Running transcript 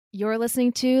You're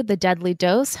listening to The Deadly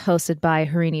Dose, hosted by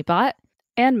Harini Bhatt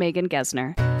and Megan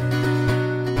Gesner.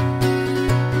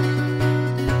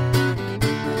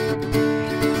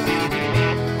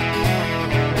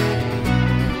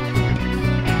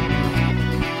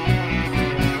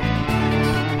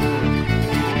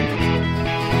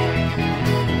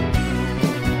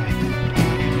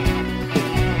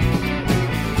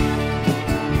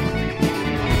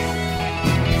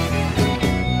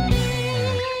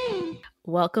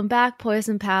 Welcome back,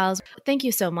 Poison Pals. Thank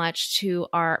you so much to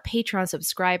our Patreon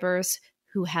subscribers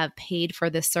who have paid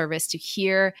for this service to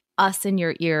hear us in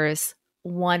your ears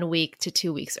 1 week to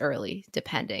 2 weeks early,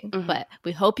 depending. Mm-hmm. But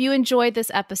we hope you enjoyed this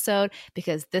episode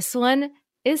because this one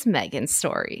is Megan's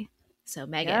story. So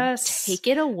Megan, take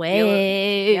it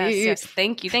away. Yes.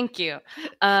 Thank you.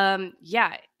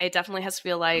 Yeah, it definitely has to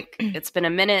feel like it's been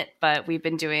a minute, but we've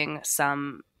been doing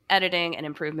some editing and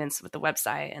improvements with the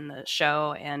website and the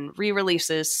show and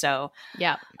re-releases. So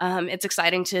yeah, it's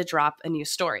exciting to drop a new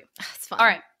story. It's fun. All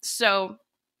right. So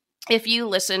if you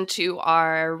listen to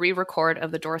our re-record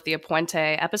of the Dorothea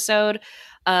Puente episode,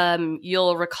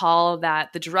 you'll recall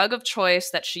that the drug of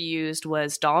choice that she used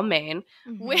was Dalmane,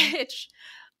 which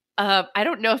I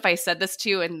don't know if I said this to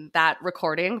you in that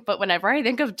recording, but whenever I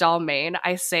think of Dalmane,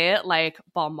 I say it like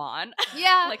Balmain.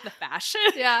 Yeah. Like the fashion.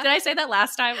 Yeah. Did I say that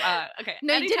last time? Okay.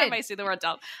 No, Anytime you didn't. I see the word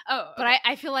Dal. Oh, okay. But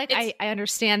I feel like I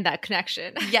understand that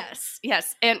connection. Yes.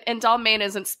 And Dalmane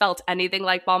isn't spelt anything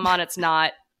like Balmain. It's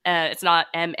not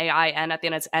M-A-I-N at the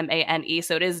end. It's M-A-N-E.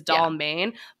 So it is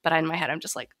Dalmane. But in my head, I'm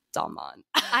just like Dalman.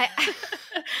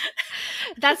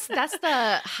 That's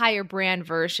the higher brand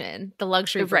version, the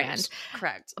luxury brand.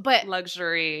 Correct. But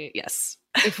luxury, yes.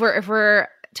 if we're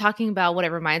talking about what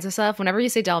it reminds us of, whenever you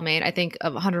say Dalmane, I think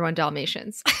of 101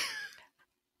 Dalmatians.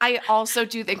 I also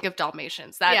do think of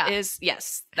Dalmatians. That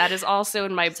is also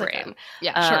in my brain.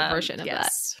 Short version of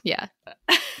that. Yeah.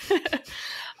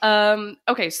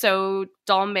 Okay, so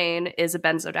Dalmane is a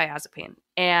benzodiazepine,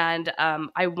 and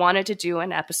I wanted to do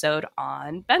an episode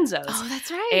on benzos. Oh,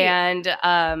 that's right.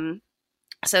 And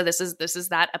so this is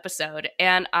that episode,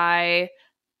 and I,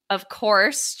 of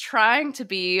course, trying to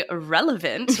be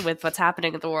relevant with what's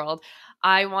happening in the world,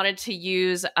 I wanted to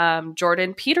use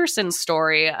Jordan Peterson's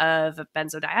story of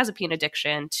benzodiazepine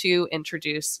addiction to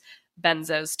introduce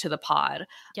benzos to the pod.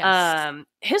 Yes.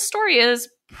 His story is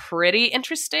pretty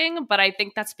interesting, but I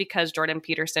think that's because Jordan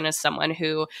Peterson is someone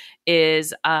who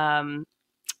is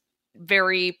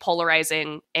very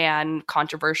polarizing and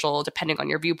controversial depending on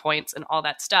your viewpoints and all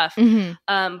that stuff.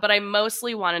 Mm-hmm. But I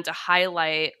mostly wanted to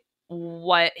highlight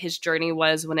what his journey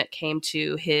was when it came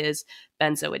to his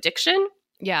benzo addiction.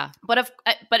 Yeah. But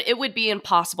it would be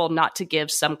impossible not to give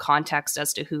some context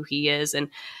as to who he is and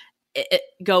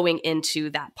going into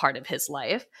that part of his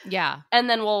life. Yeah. And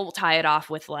then we'll tie it off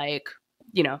with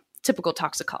typical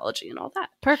toxicology and all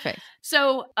that. Perfect.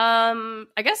 So I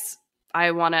guess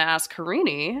I want to ask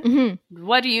Harini,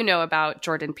 what do you know about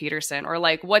Jordan Peterson? Or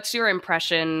what's your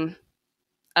impression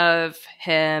of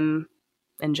him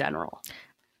in general?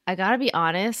 I gotta be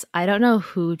honest, I don't know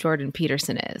who Jordan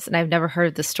Peterson is, and I've never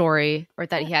heard the story or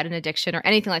that he had an addiction or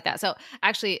anything like that. So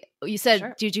actually, you said,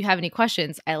 Sure. Did you have any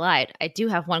questions? I lied. I do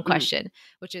have one question,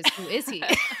 which is, who is he?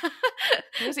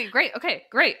 Who is he? Great. Okay,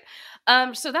 great.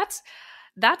 So that's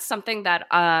something that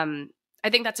I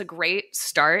think that's a great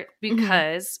start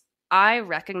because I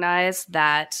recognize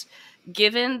that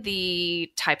given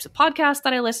the types of podcasts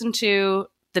that I listen to,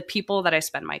 the people that I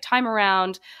spend my time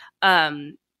around,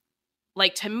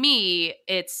 to me,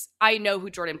 I know who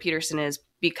Jordan Peterson is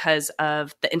because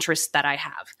of the interests that I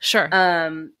have. Sure.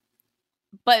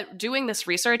 But doing this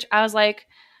research, I was like,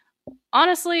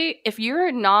 honestly, if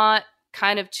you're not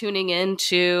kind of tuning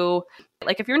into,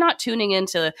 if you're not tuning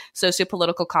into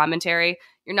sociopolitical commentary,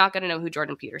 you're not going to know who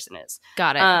Jordan Peterson is.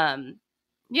 Got it.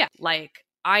 Yeah.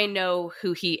 I know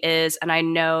who he is, and I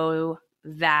know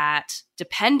that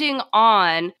depending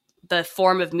on the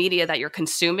form of media that you're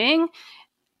consuming,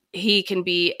 he can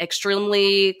be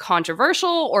extremely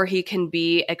controversial or he can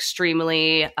be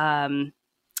extremely,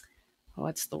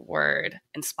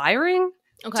 inspiring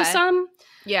to some.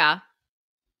 Yeah.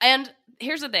 And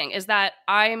here's the thing is that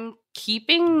I'm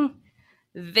keeping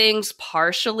things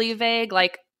partially vague.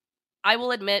 I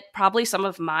will admit probably some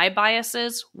of my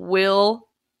biases will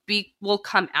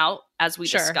come out as we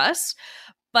discuss,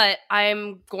 but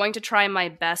I'm going to try my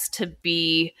best to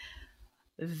be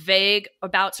vague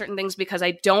about certain things because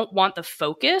I don't want the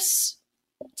focus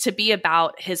to be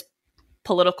about his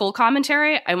political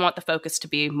commentary. I want the focus to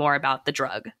be more about the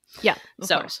drug. Yeah, of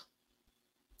course.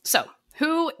 So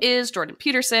who is Jordan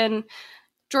Peterson?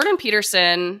 Jordan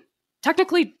Peterson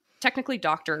technically technically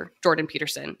Dr. Jordan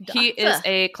Peterson. He is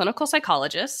a clinical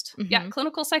psychologist. Yeah,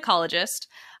 clinical psychologist.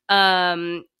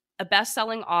 A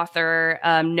best-selling author,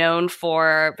 known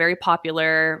for very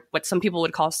popular, what some people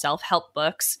would call self-help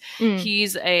books.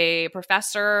 He's a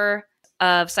professor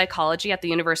of psychology at the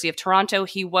University of Toronto.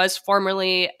 He was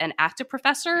formerly an active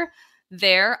professor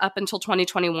there up until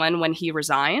 2021 when he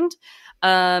resigned.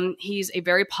 He's a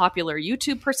very popular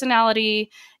YouTube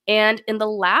personality. And in the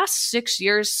last 6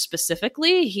 years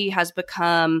specifically, he has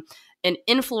become an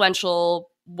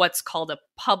influential, what's called a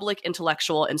public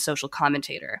intellectual and social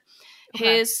commentator.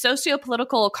 Okay. His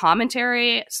socio-political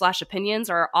commentary / opinions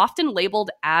are often labeled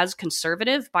as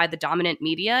conservative by the dominant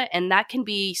media, and that can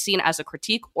be seen as a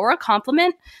critique or a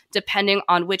compliment, depending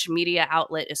on which media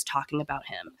outlet is talking about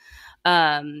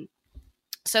him.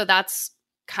 So that's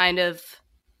kind of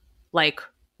like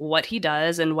what he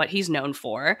does and what he's known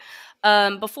for.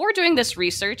 Before doing this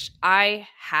research, I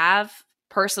have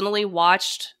personally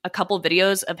watched a couple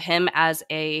videos of him as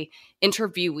a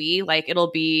interviewee. Like,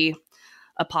 it'll be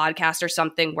a podcast or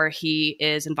something where he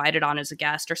is invited on as a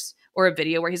guest, or a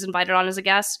video where he's invited on as a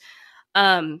guest.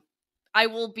 I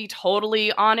will be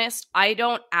totally honest. I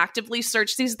don't actively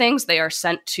search these things. They are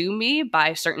sent to me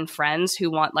by certain friends who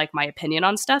want like my opinion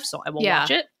on stuff. So I will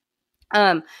watch it.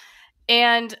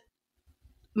 And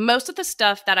most of the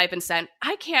stuff that I've been sent,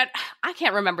 I can't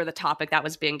remember the topic that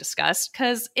was being discussed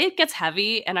because it gets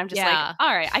heavy, and I'm just like,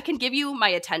 all right, I can give you my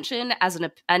attention as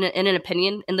in an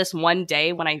opinion in this one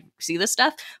day when I see this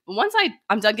stuff. But once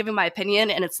I'm done giving my opinion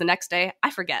and it's the next day, I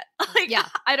forget.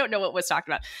 I don't know what was talked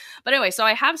about. But anyway, so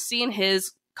I have seen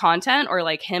his content, or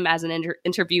like him as an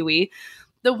interviewee.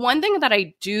 The one thing that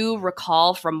I do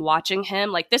recall from watching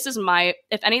him, like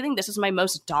if anything, this is my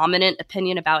most dominant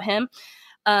opinion about him.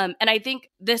 And I think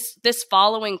this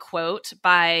following quote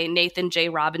by Nathan J.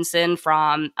 Robinson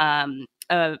from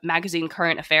a magazine,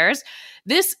 Current Affairs,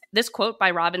 this quote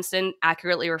by Robinson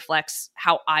accurately reflects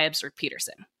how I observe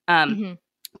Peterson.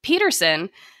 Peterson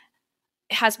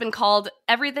has been called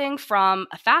everything from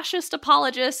a fascist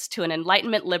apologist to an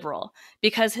Enlightenment liberal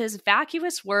because his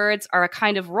vacuous words are a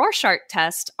kind of Rorschach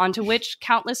test onto which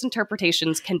countless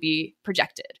interpretations can be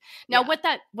projected. Now, what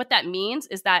that means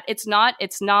is that it's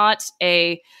not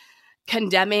a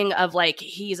condemning of like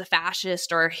he's a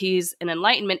fascist or he's an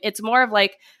Enlightenment. It's more of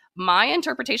like, my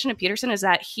interpretation of Peterson is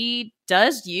that he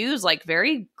does use like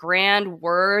very grand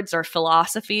words or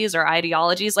philosophies or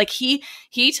ideologies. Like he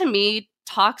to me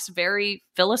talks very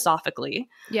philosophically.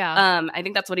 I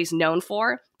think that's what he's known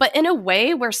for, but in a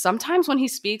way where sometimes when he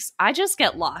speaks, I just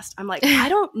get lost. I'm like, I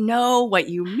don't know what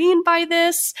you mean by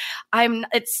this.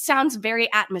 It sounds very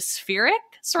atmospheric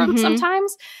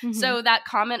sometimes. So that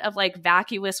comment of like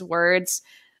vacuous words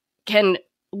can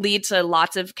lead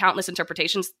to countless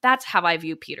interpretations. That's how I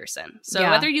view Peterson. So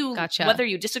whether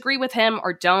you disagree with him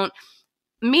or don't,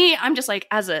 I'm just like,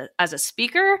 as a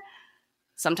speaker,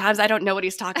 sometimes I don't know what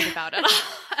he's talking about at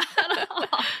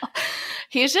all.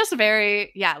 He's just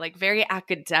very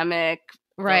academic,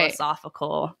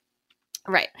 philosophical.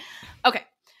 Right. Okay.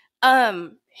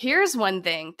 Here's one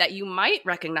thing that you might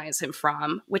recognize him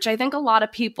from, which I think a lot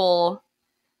of people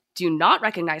do not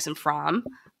recognize him from.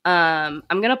 I'm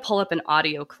going to pull up an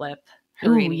audio clip.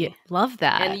 Ooh, yeah, love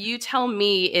that. And you tell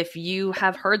me if you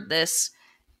have heard this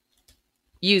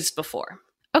used before.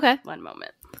 Okay. One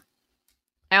moment.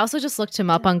 I also just looked him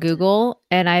up on Google,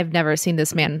 and I've never seen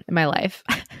this man in my life.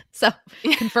 So,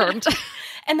 confirmed.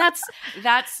 And that's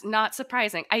not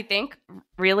surprising. I think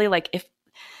really like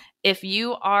if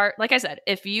you are, like I said,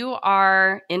 if you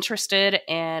are interested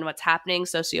in what's happening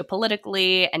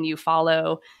sociopolitically and you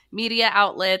follow media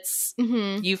outlets,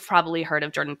 you've probably heard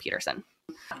of Jordan Peterson.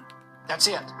 That's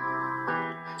it.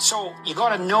 So you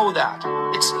got to know that.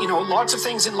 It's, lots of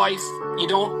things in life you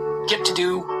don't get to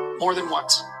do more than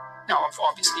once. Now,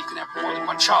 obviously, you can have more than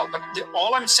one child, but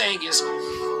all I'm saying is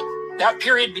that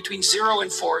period between 0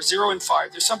 and 4, 0 and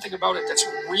 5, there's something about it that's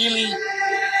really,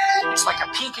 it's like a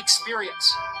peak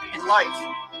experience in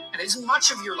life. And it isn't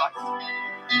much of your life,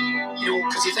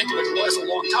 because you think of it as a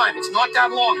long time. It's not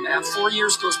that long, man. 4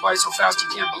 years goes by so fast you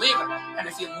can't believe it. And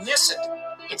if you miss it,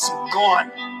 it's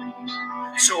gone.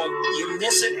 So you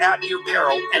miss it at your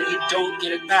peril and you don't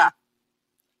get it back.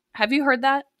 Have you heard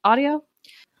that audio?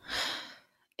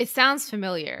 It sounds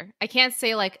familiar. I can't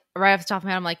say like right off the top of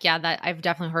my head, I'm like, yeah, that I've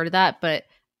definitely heard of that, but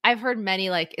I've heard many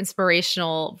like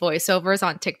inspirational voiceovers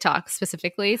on TikTok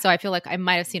specifically. So I feel like I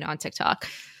might have seen it on TikTok.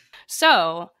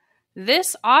 So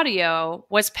this audio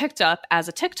was picked up as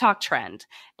a TikTok trend.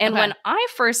 And when I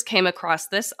first came across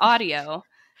this audio,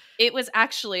 it was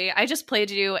actually, I just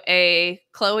played you a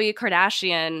Khloe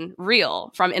Kardashian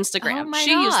reel from Instagram. Oh my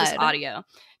she God. used this audio.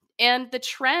 And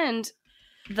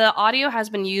the audio has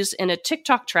been used in a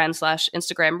TikTok trend /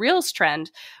 Instagram Reels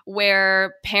trend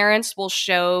where parents will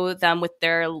show them with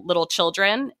their little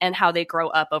children and how they grow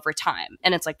up over time.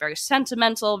 And it's like very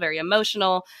sentimental, very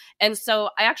emotional. And so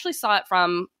I actually saw it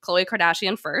from Khloe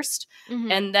Kardashian first.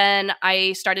 Mhm. And then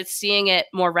I started seeing it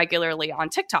more regularly on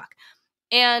TikTok.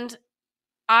 And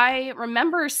I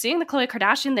remember seeing the Khloe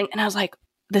Kardashian thing and I was like,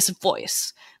 this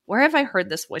voice, where have I heard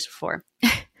this voice before?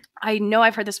 I know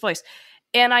I've heard this voice.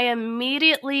 And I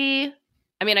immediately,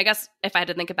 I mean, I guess if I had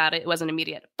to think about it, it wasn't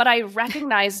immediate, but I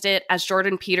recognized it as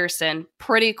Jordan Peterson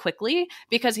pretty quickly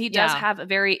because he does have a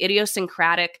very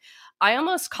idiosyncratic, I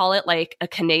almost call it like a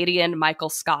Canadian Michael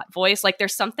Scott voice. Like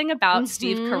there's something about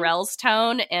Steve Carell's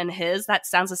tone and his that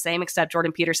sounds the same, except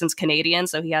Jordan Peterson's Canadian.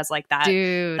 So he has like that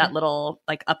little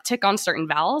like uptick on certain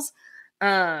vowels.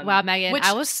 Wow, Megan,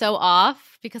 I was so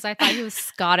off because I thought he was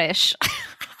Scottish.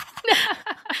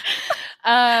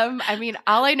 I mean,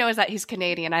 all I know is that he's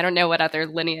Canadian. I don't know what other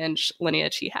lineage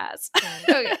he has.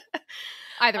 Okay.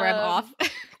 Either way, I'm off.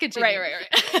 Right.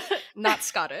 Not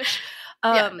Scottish.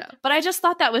 No. But I just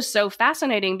thought that was so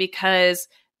fascinating because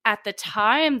at the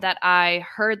time that I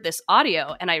heard this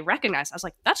audio and I recognized, I was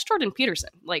like, that's Jordan Peterson,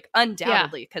 like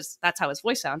undoubtedly, because that's how his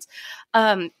voice sounds.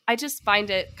 I just find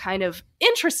it kind of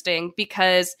interesting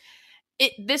because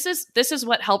this is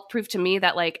what helped prove to me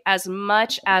that like as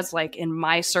much as like in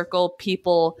my circle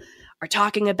people are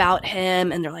talking about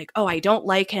him and they're like, oh, I don't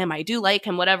like him, I do like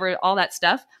him, whatever, all that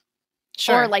stuff.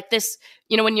 Sure. Or like this,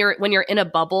 you know, when you're in a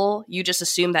bubble, you just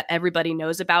assume that everybody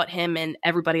knows about him and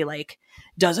everybody like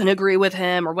doesn't agree with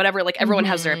him or whatever. Like everyone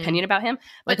has their opinion about him.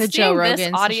 Like a Joe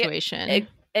Rogan situation.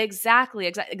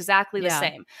 Exactly the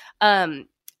same.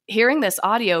 Hearing this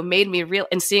audio made me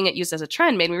and seeing it used as a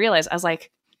trend made me realize, I was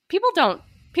like, people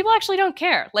actually don't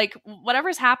care. Like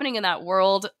whatever's happening in that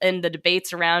world and the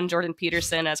debates around Jordan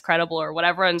Peterson as credible or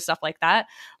whatever and stuff like that,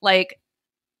 like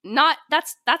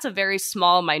that's a very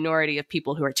small minority of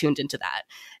people who are tuned into that.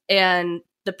 And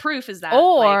the proof is that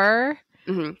I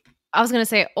was going to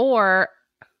say, or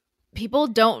people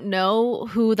don't know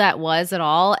who that was at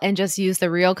all and just use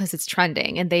the reel because it's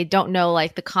trending and they don't know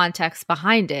like the context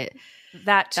behind it.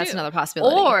 That too. That's another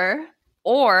possibility.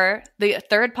 Or the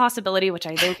third possibility, which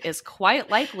I think is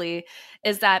quite likely,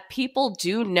 is that people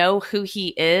do know who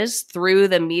he is through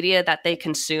the media that they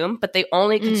consume, but they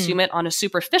only consume it on a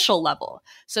superficial level.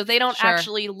 So they don't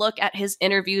actually look at his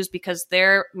interviews because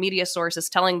their media source is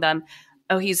telling them,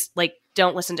 oh, he's like,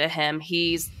 don't listen to him.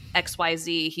 He's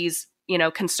XYZ. He's, you know,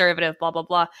 conservative, blah, blah,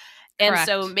 blah. And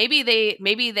so maybe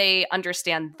they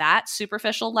understand that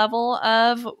superficial level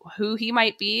of who he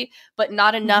might be, but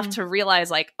not enough to realize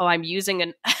like, oh, I'm using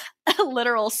a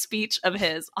literal speech of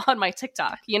his on my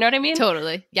TikTok. You know what I mean?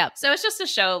 Totally. Yeah. So it's just to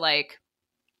show like,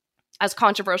 as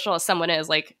controversial as someone is,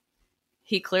 like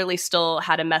he clearly still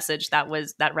had a message that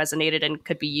resonated and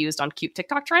could be used on cute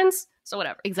TikTok trends. So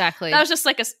whatever. Exactly. That was just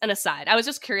like an aside. I was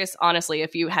just curious, honestly,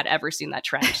 if you had ever seen that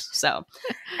trend. So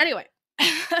anyway.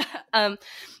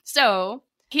 So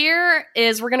here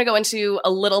is, we're going to go into a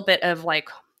little bit of like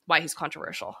why he's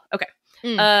controversial. Okay.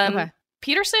 Okay.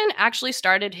 Peterson actually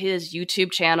started his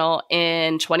YouTube channel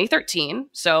in 2013,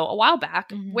 so a while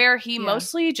back, where he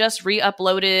mostly just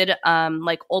re-uploaded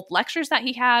like old lectures that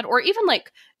he had, or even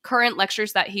like current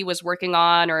lectures that he was working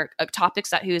on, or topics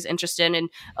that he was interested in. And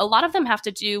a lot of them have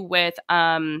to do with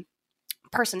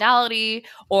personality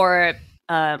or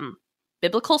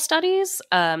biblical studies,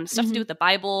 stuff to do with the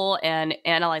Bible and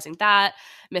analyzing that,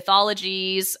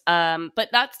 mythologies. But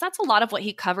that's a lot of what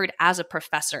he covered as a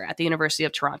professor at the University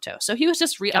of Toronto. So he was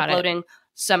just re-uploading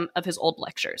some of his old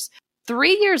lectures.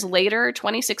 3 years later,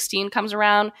 2016 comes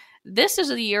around. This is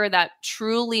the year that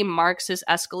truly marks his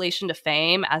escalation to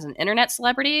fame as an internet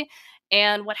celebrity.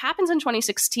 And what happens in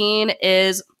 2016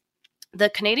 is the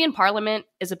Canadian Parliament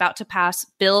is about to pass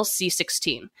Bill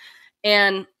C-16.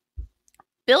 And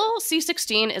Bill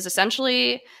C-16 is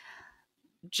essentially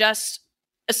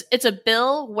it's a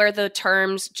bill where the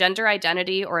terms gender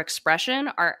identity or expression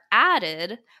are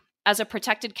added as a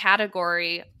protected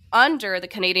category under the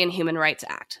Canadian Human Rights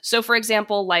Act. So for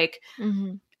example, like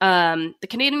the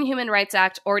Canadian Human Rights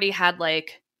Act already had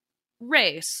like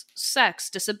race, sex,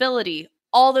 disability,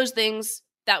 all those things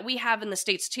that we have in the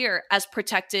States tier as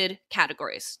protected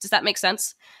categories. Does that make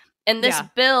sense? And this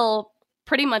bill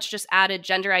pretty much just added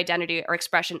gender identity or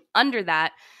expression under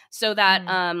that, so that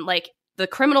like the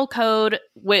criminal code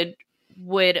would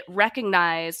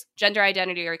recognize gender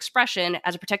identity or expression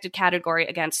as a protected category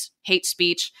against hate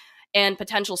speech and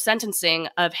potential sentencing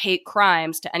of hate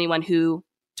crimes to anyone who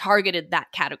targeted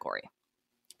that category.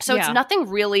 So it's nothing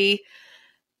really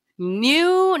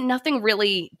new, nothing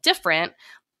really different.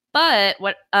 But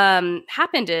what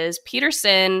happened is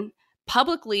Peterson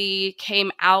publicly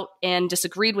came out and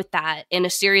disagreed with that in a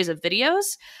series of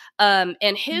videos.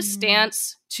 And his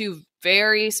stance, to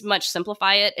very much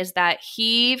simplify it, is that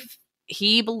he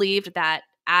believed that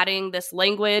adding this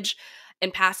language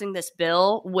and passing this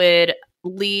bill would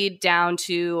lead down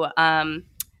to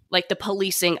like the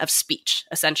policing of speech,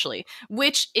 essentially,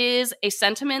 which is a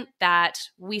sentiment that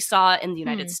we saw in the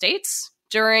United States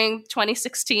during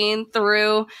 2016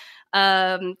 through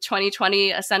 2020,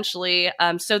 essentially.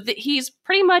 So he's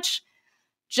pretty much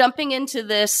jumping into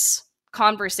this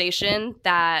conversation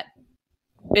that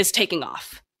is taking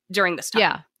off during this time.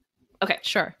 Yeah. Okay.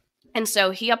 Sure. And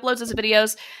so he uploads his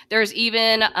videos. There's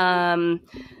even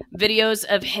videos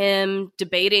of him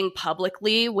debating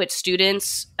publicly with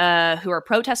students who are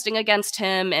protesting against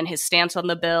him and his stance on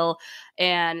the bill.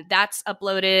 And that's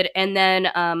uploaded. And then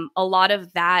a lot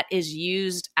of that is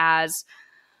used as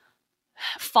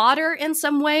fodder in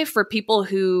some way for people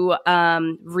who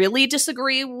really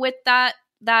disagree with the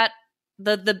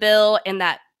bill and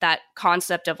that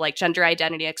concept of like gender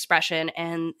identity expression.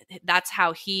 And that's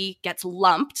how he gets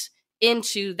lumped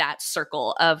into that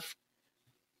circle of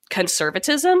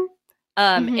conservatism.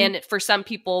 And for some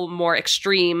people, more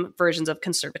extreme versions of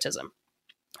conservatism.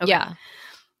 Okay. Yeah.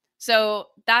 So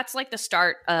that's like the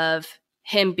start of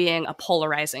him being a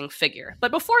polarizing figure.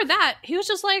 But before that, he was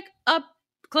just like a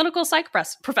clinical psych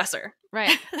professor.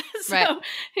 Right. So right.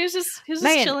 he was just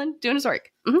chilling, doing his work.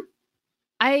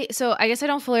 Mm-hmm. So I guess I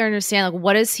don't fully understand, like,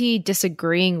 what is he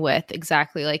disagreeing with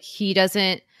exactly? Like, he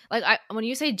doesn't, like, when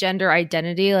you say gender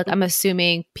identity, like, I'm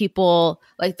assuming people,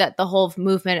 like, that the whole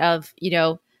movement of, you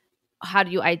know, how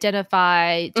do you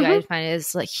identify? Do I define it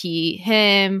as, like, he,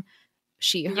 him,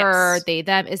 she, her, they,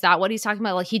 them? Is that what he's talking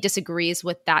about? Like, he disagrees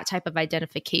with that type of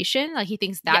identification? Like, he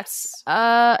thinks that's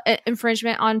an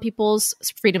infringement on people's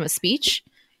freedom of speech?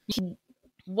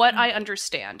 What I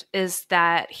understand is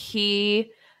that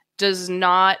he does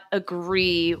not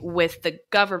agree with the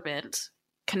government,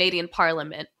 Canadian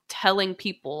Parliament, telling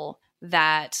people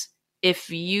that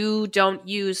if you don't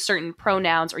use certain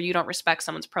pronouns or you don't respect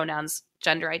someone's pronouns,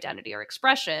 gender identity, or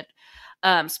expression,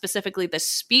 specifically the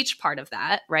speech part of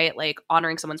that, right? Like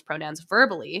honoring someone's pronouns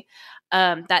verbally,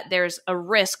 that there's a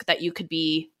risk that you could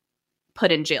be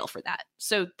put in jail for that.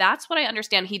 So that's what I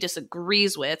understand he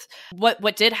disagrees with.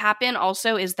 What did happen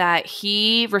also is that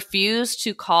he refused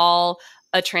to call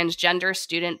a transgender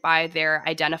student by their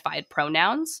identified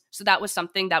pronouns. So that was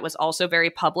something that was also very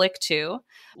public too.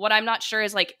 What I'm not sure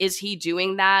is, like, is he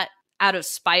doing that out of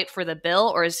spite for the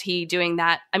bill, or is he doing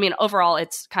that? I mean, overall,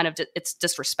 it's kind of, it's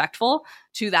disrespectful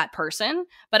to that person.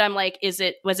 But I'm like,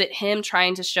 was it him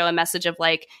trying to show a message of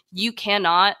like, you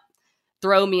cannot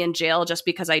throw me in jail just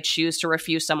because I choose to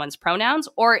refuse someone's pronouns?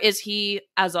 Or is he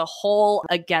as a whole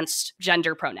against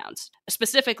gender pronouns,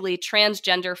 specifically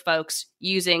transgender folks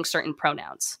using certain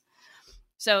pronouns?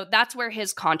 So that's where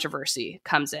his controversy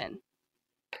comes in.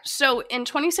 So in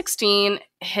 2016,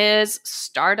 his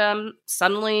stardom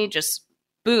suddenly just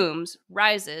booms,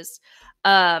 rises.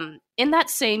 In that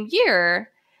same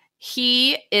year,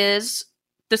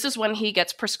 this is when he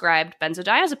gets prescribed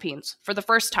benzodiazepines for the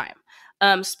first time.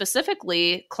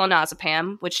 Specifically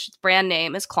clonazepam, which brand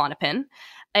name is Klonopin.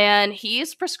 And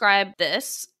he's prescribed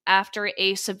this after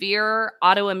a severe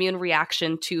autoimmune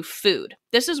reaction to food.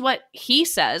 This is what he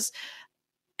says.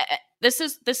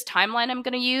 This timeline I'm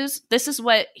going to use. This is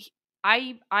what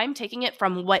I'm taking it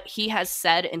from what he has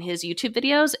said in his YouTube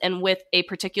videos and with a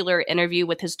particular interview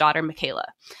with his daughter, Michaela.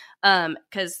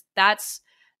 Because that's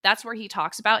where he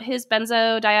talks about his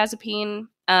benzodiazepine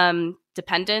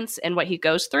dependence and what he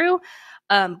goes through.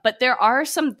 But there are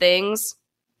some things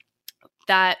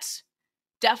that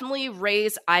definitely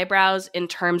raise eyebrows in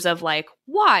terms of like,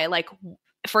 why? Like,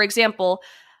 for example,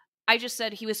 I just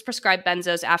said he was prescribed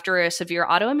benzos after a severe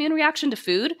autoimmune reaction to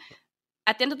food.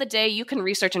 At the end of the day, you can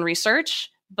research,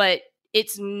 but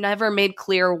it's never made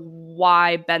clear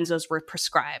why benzos were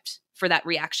prescribed for that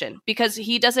reaction, because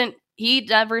he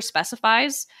never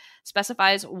specifies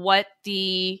what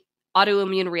the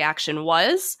autoimmune reaction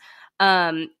was.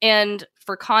 And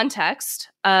for context,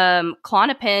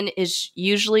 Klonopin is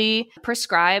usually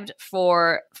prescribed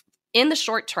in the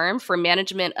short term for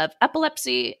management of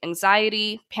epilepsy,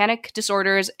 anxiety, panic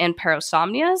disorders, and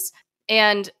parasomnias.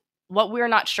 And what we're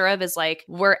not sure of is, like,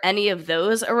 were any of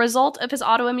those a result of his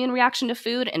autoimmune reaction to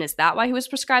food? And is that why he was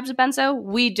prescribed a benzo?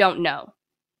 We don't know.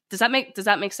 Does that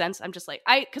make sense? I'm just like,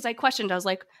 because I questioned, I was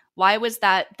like, why was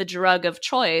that the drug of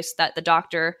choice that the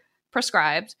doctor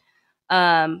prescribed?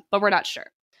 But we're not sure.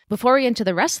 Before we get into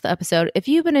the rest of the episode, if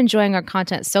you've been enjoying our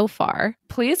content so far,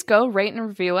 please go rate and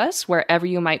review us wherever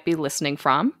you might be listening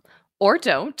from, or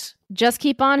don't. Just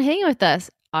keep on hanging with us.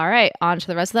 All right, on to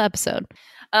the rest of the episode.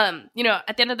 You know,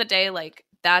 at the end of the day, like,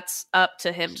 that's up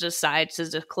to him to decide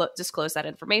to disclose that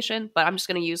information, but I'm just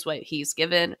going to use what he's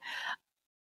given.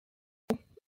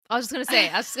 I was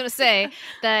just gonna say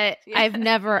that I've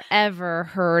never ever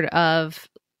heard of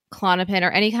Klonopin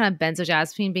or any kind of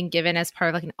benzodiazepine being given as part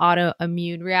of like an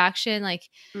autoimmune reaction. Like,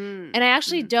 and I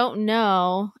actually don't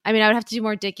know. I mean, I would have to do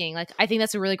more digging. Like, I think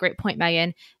that's a really great point,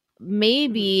 Megan.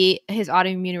 Maybe his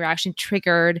autoimmune reaction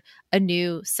triggered a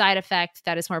new side effect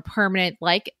that is more permanent,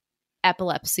 like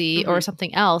epilepsy or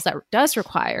something else that does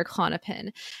require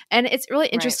Klonopin. And it's really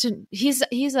interesting. Right.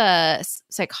 He's a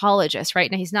psychologist, right?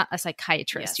 Now he's not a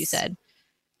psychiatrist, you said.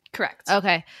 Correct.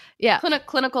 Okay. Yeah.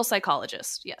 Clinical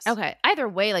psychologist. Yes. Okay. Either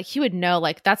way, like he would know,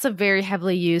 like that's a very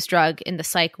heavily used drug in the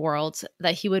psych world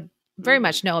that he would very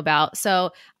much know about. So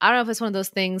I don't know if it's one of those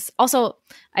things. Also,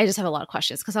 I just have a lot of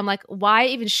questions because I'm like, why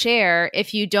even share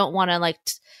if you don't want to like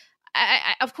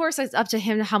of course, it's up to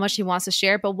him how much he wants to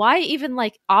share, but why even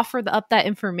like offer up that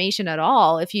information at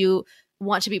all if you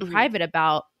want to be private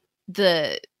about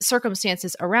the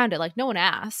circumstances around it? Like, no one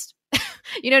asked.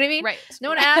 You know what I mean? Right. No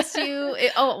one asked you,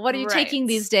 oh, what are you taking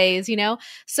these days? You know?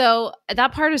 So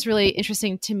that part is really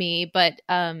interesting to me. But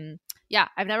yeah,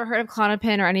 I've never heard of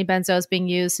Klonopin or any benzos being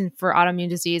used for autoimmune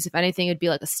disease. If anything, it'd be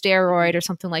like a steroid or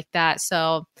something like that.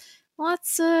 So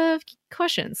lots of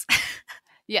questions.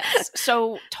 Yes.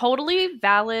 So totally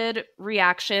valid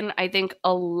reaction. I think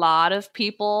a lot of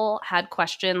people had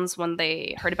questions when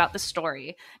they heard about the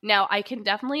story. Now, I can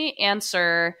definitely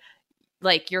answer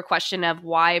like your question of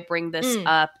why bring this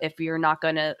up if you're not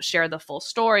going to share the full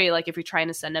story. Like if you're trying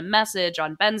to send a message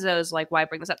on benzos, like why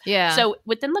bring this up? Yeah. So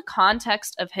within the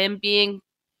context of him being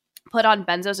put on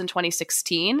benzos in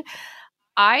 2016,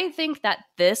 I think that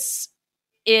this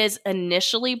is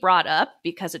initially brought up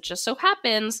because it just so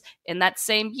happens in that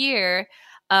same year,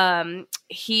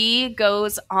 he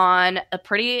goes on a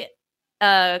pretty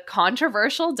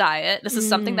controversial diet. This is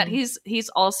something that he's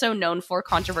also known for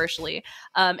controversially.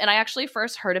 And I actually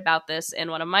first heard about this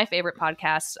in one of my favorite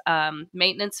podcasts,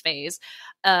 Maintenance Phase.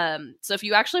 So if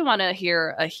you actually want to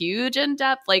hear a huge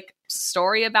in-depth like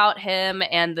story about him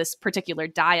and this particular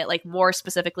diet, like more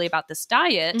specifically about this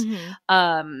diet,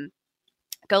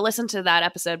 go listen to that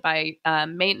episode by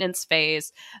Maintenance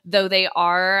Phase, though they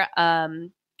are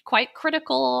quite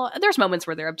critical. There's moments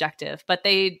where they're objective, but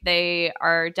they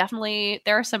are definitely,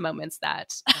 there are some moments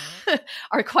that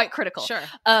are quite critical. Sure.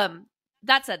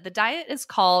 That said, the diet is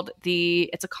called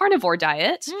it's a carnivore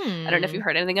diet. I don't know if you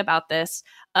heard anything about this.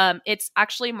 It's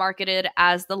actually marketed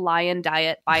as the Lion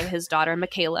Diet by his daughter,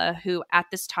 Michaela, who at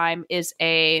this time is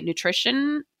a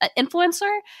nutrition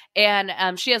influencer.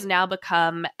 And she has now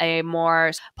become a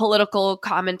more political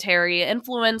commentary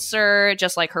influencer,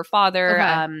 just like her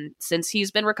father, since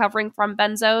he's been recovering from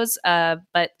benzos.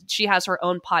 But she has her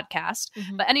own podcast.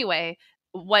 But anyway,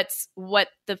 what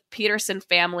the Peterson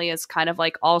family is kind of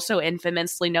like also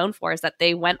infamously known for is that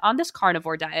they went on this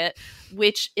carnivore diet,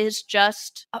 which is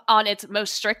just on its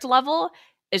most strict level,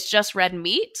 it's just red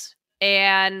meat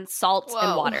and salt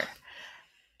and water.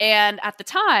 And at the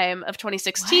time of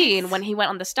 2016, when he went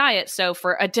on this diet, so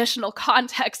for additional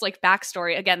context, like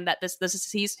backstory, again, that this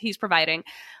is he's providing,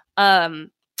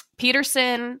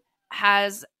 Peterson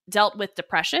has dealt with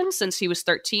depression since he was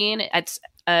 13.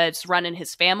 It's run in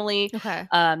his family. Okay.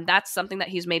 That's something that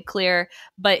he's made clear.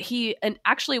 But he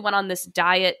actually went on this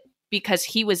diet because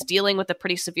he was dealing with a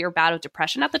pretty severe bout of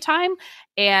depression at the time.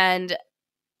 And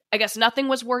I guess nothing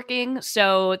was working.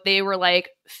 So they were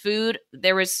like, food,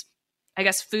 your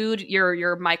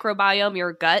microbiome,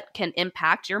 your gut can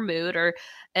impact your mood, or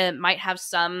it might have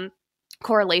some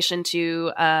correlation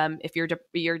to if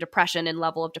your depression and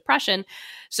level of depression.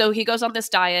 So he goes on this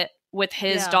diet with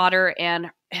his daughter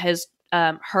and his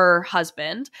her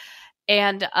husband,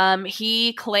 and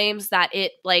he claims that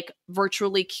it like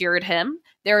virtually cured him.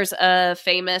 There's a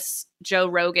famous Joe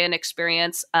Rogan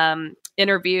Experience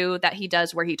interview that he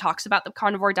does where he talks about the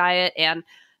carnivore diet and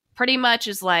pretty much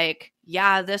is like,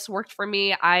 yeah, this worked for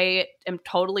me. I am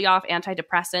totally off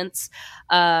antidepressants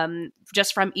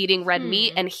just from eating red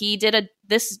meat. And he did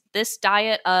this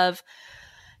diet of,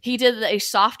 he did a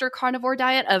softer carnivore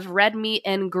diet of red meat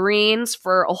and greens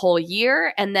for a whole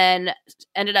year, and then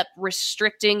ended up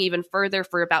restricting even further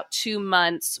for about 2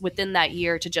 months within that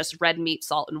year to just red meat,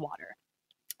 salt, and water.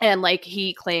 And like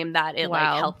he claimed that it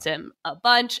like helped him a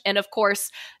bunch. And of course,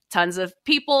 tons of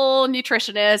people,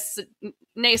 nutritionists,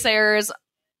 naysayers,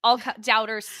 all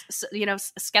doubters,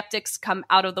 skeptics come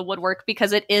out of the woodwork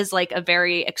because it is like a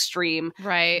very extreme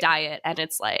diet, and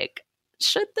it's like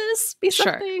should this be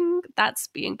something that's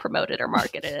being promoted or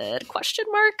marketed? Question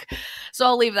mark. So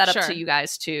I'll leave that up to you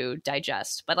guys to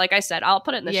digest. But like I said, I'll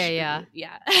put it in the yeah.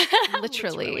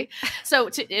 Literally. So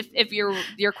if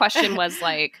your question was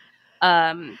like,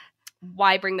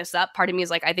 why bring this up? Part of me is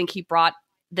like, I think he brought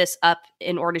this up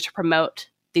in order to promote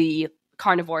the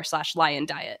carnivore/lion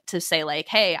diet, to say like,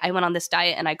 hey, I went on this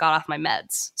diet and I got off my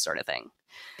meds, sort of thing.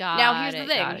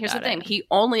 Here's the thing. He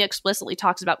only explicitly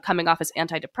talks about coming off his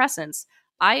antidepressants.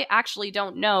 I actually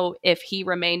don't know if he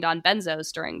remained on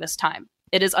benzos during this time.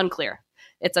 It is unclear.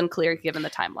 It's unclear given the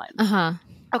timeline.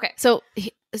 Okay. So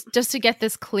just to get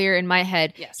this clear in my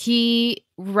head, he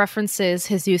references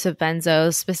his use of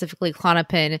benzos, specifically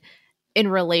Klonopin, in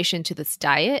relation to this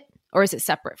diet, or is it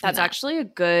separate from That's actually a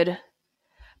good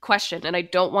question, and I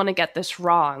don't want to get this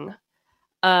wrong.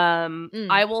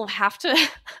 I will have to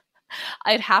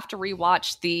I'd have to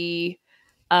rewatch the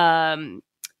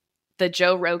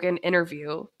Joe Rogan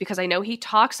interview, because I know he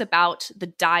talks about the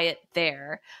diet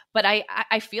there, but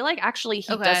I feel like actually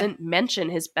he doesn't mention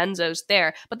his benzos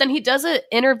there. But then he does an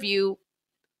interview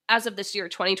as of this year,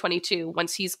 2022,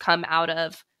 once he's come out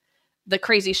of the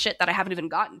crazy shit that I haven't even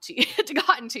gotten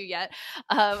to yet.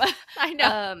 I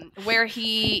know. Where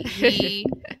he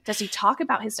does he talk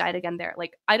about his diet again there?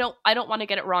 Like, I don't want to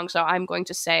get it wrong, so I'm going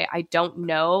to say I don't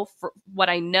know. For what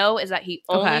I know is that he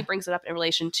only brings it up in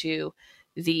relation to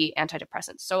the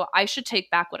antidepressants. So I should take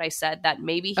back what I said, that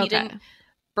maybe he didn't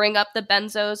bring up the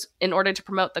benzos in order to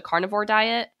promote the carnivore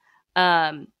diet.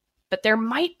 But there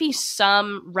might be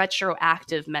some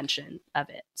retroactive mention of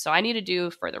it. So I need to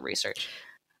do further research.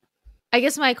 I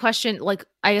guess my question,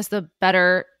 the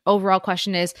better overall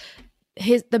question is,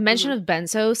 the mention of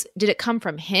benzos, did it come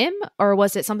from him, or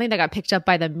was it something that got picked up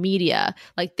by the media?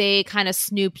 Like, they kind of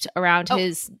snooped around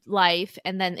his life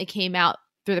and then it came out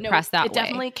through the press that way? It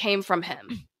definitely came from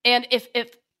him. And if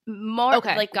more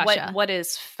gotcha. What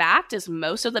is fact is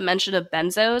most of the mention of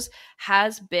benzos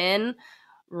has been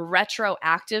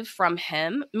retroactive from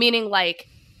him, meaning like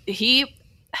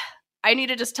I need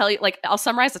to just tell you, like, I'll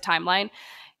summarize the timeline.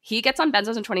 He gets on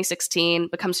benzos in 2016,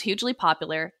 becomes hugely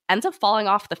popular, ends up falling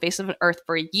off the face of the earth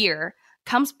for a year,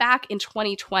 comes back in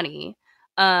 2020.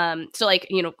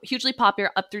 Hugely popular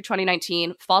up through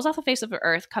 2019, falls off the face of the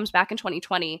earth, comes back in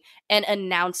 2020, and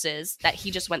announces that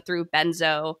he just went through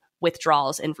benzo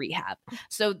withdrawals and rehab.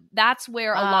 So that's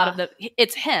where a lot of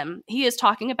it's him. He is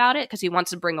talking about it because he wants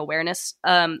to bring awareness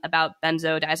about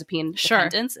benzodiazepine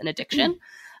dependence and addiction.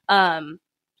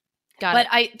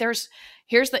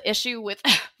 Here's the issue with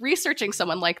researching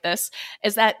someone like this,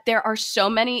 is that there are so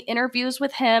many interviews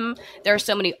with him. There are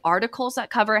so many articles that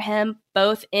cover him,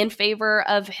 both in favor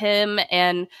of him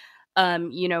and,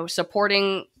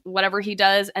 supporting whatever he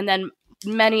does. And then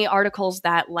many articles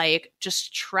that like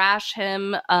just trash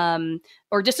him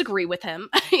or disagree with him.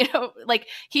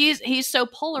 He's so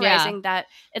polarizing that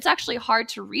it's actually hard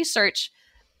to research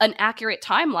an accurate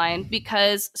timeline,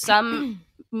 because some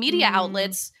media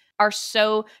outlets are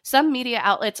so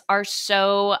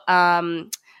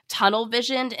tunnel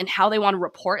visioned in how they want to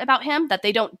report about him that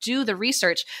they don't do the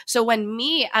research. So when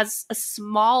me, as a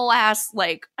small ass,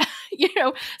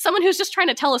 someone who's just trying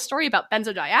to tell a story about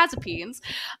benzodiazepines,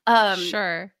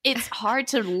 it's hard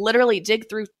to literally dig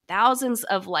through thousands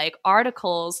of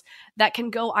articles that can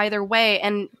go either way.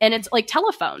 And it's like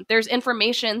telephone. There's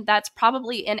information that's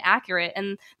probably inaccurate.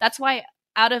 And that's why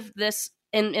out of this,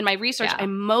 in my research, I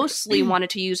mostly wanted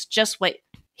to use just what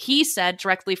he said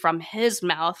directly from his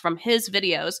mouth, from his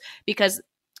videos, because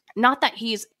not that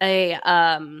he's a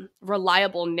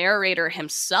reliable narrator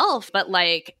himself, but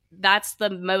that's the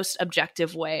most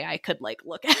objective way I could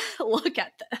look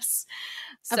at this.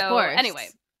 So of course. Anyway,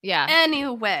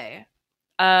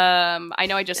 I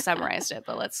know I just summarized it,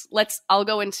 but I'll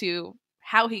go into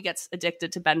how he gets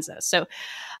addicted to benzos. So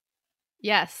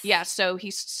yes. Yeah. So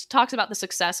he talks about the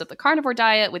success of the carnivore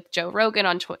diet with Joe Rogan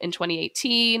in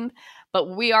 2018, but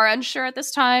we are unsure at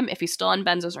this time if he's still on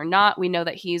benzos or not. We know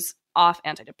that he's off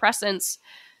antidepressants.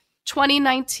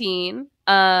 2019,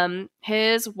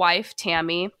 his wife,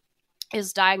 Tammy,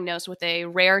 is diagnosed with a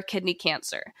rare kidney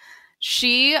cancer.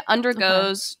 She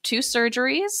undergoes 2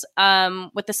 surgeries,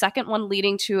 with the second one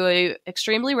leading to an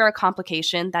extremely rare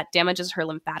complication that damages her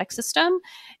lymphatic system.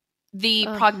 The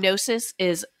prognosis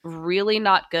is really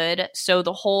not good. So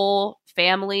the whole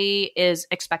family is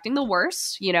expecting the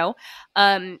worst,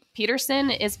 Peterson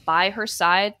is by her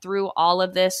side through all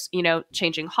of this,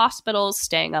 changing hospitals,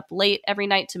 staying up late every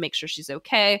night to make sure she's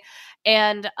okay.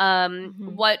 And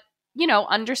what,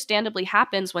 understandably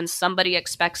happens when somebody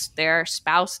expects their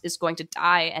spouse is going to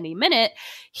die any minute,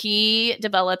 he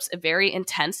develops a very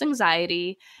intense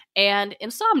anxiety and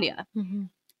insomnia.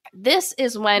 This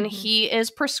is when he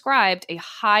is prescribed a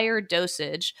higher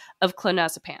dosage of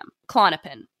Clonazepam.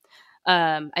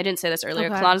 I didn't say this earlier.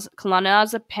 Okay.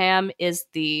 Clonazepam is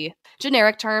the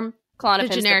generic term.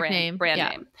 Klonopin is the brand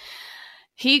name.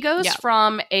 He goes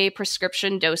from a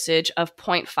prescription dosage of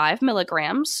 0.5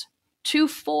 milligrams to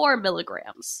 4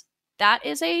 milligrams. That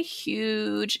is a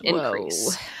huge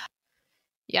increase.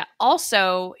 Yeah.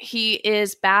 Also, he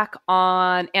is back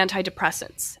on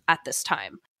antidepressants at this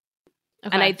time.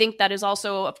 Okay. And I think that is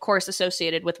also, of course,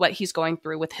 associated with what he's going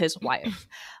through with his wife.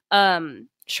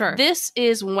 Sure. This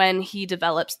is when he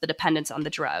develops the dependence on the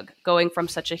drug, going from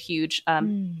such a huge,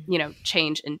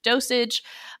 change in dosage.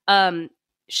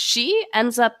 She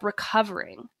ends up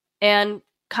recovering and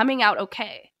coming out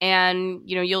okay. And,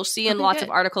 you'll see in lots of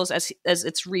articles as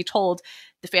it's retold,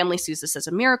 the family sees this as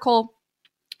a miracle.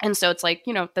 And so it's like,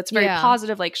 that's very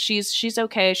positive. Like she's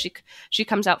okay. She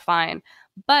comes out fine.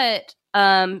 But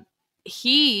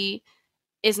he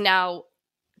is now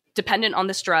dependent on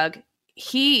this drug.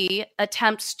 He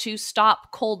attempts to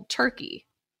stop cold turkey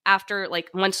after, like,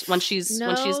 once she's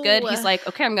good. He's like,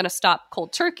 okay, I'm going to stop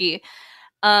cold turkey.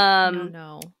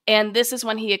 And this is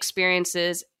when he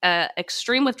experiences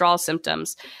extreme withdrawal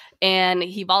symptoms, and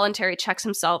he voluntarily checks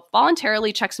himself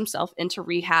into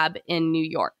rehab in New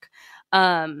York.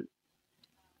 And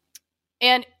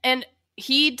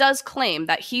he does claim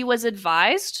that he was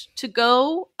advised to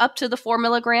go up to the 4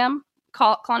 milligram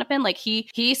Klonopin. Like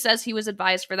he says he was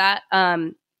advised for that.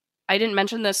 I didn't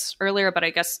mention this earlier, but I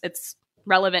guess it's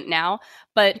relevant now.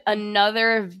 But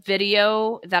another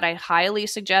video that I highly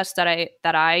suggest that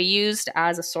I used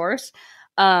as a source,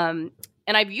 and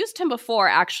I've used him before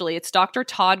actually. It's Dr.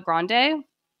 Todd Grande,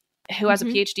 who has a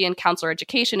PhD in counselor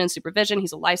education and supervision.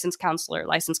 He's a licensed counselor,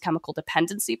 licensed chemical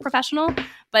dependency professional,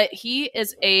 but he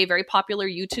is a very popular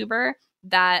YouTuber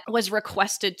that was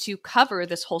requested to cover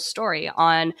this whole story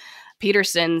on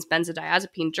Peterson's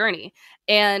benzodiazepine journey.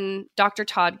 And Dr.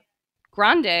 Todd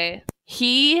Grande,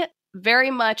 he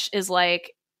very much is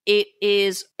like, it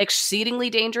is exceedingly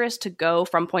dangerous to go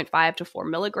from 0.5 to 4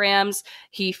 milligrams.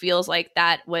 He feels like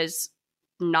that was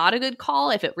not a good call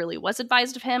if it really was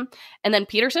advised of him. And then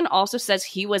Peterson also says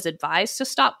he was advised to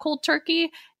stop cold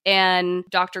turkey. And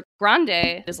Dr.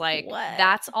 Grande is like,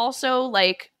 that's also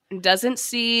like, doesn't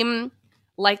seem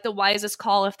like the wisest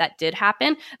call if that did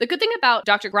happen. The good thing about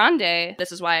Dr. Grande,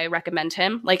 this is why I recommend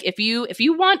him. Like if you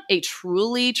want a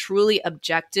truly, truly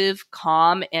objective,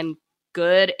 calm, and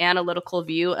good analytical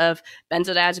view of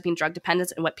benzodiazepine drug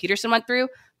dependence and what Peterson went through,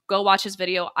 go watch his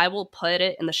video. I will put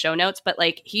it in the show notes, but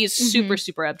like he is super,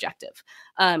 super objective.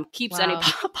 Keeps any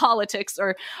politics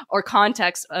or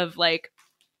context of like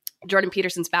Jordan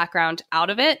Peterson's background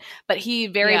out of it, but he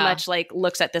very much like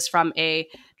looks at this from a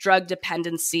drug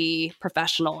dependency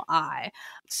professional eye.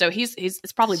 So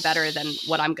it's probably better than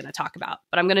what I'm going to talk about,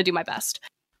 but I'm going to do my best.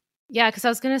 Yeah, because I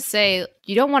was going to say,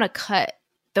 you don't want to cut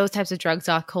those types of drugs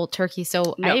off cold turkey.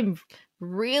 So I'm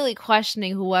really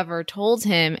questioning whoever told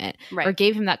him or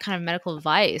gave him that kind of medical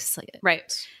advice.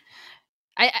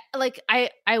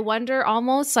 I wonder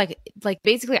almost like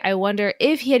basically I wonder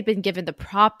if he had been given the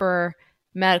proper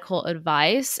medical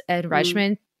advice and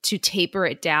regimen to taper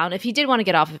it down. If he did want to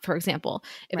get off of it, for example,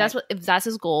 if that's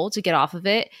his goal, to get off of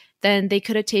it, then they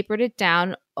could have tapered it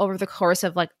down over the course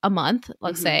of like a month,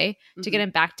 let's say, to get him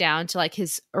back down to like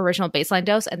his original baseline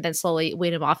dose and then slowly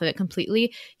wean him off of it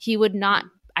completely. He would not,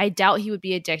 I doubt he would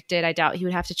be addicted. I doubt he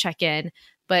would have to check in,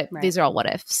 but these are all what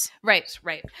ifs. Right.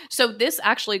 So this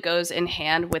actually goes in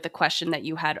hand with a question that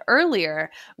you had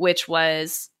earlier, which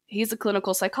was, he's a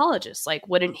clinical psychologist. Like,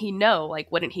 wouldn't he know? Like,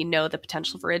 wouldn't he know the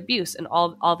potential for abuse and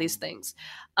all these things?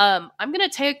 I'm going to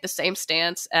take the same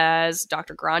stance as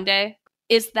Dr. Grande,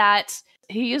 is that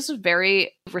he used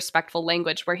very respectful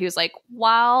language where he was like,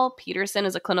 while Peterson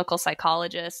is a clinical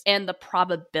psychologist and the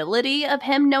probability of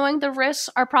him knowing the risks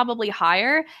are probably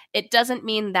higher, it doesn't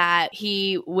mean that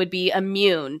he would be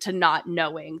immune to not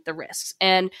knowing the risks.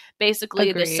 And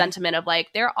basically the sentiment of like,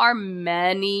 there are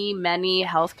many, many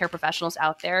healthcare professionals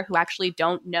out there who actually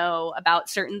don't know about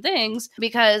certain things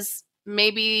because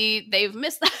maybe they've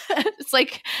missed that.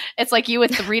 It's like you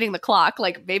with the reading the clock.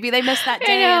 Like maybe they missed that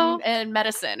day in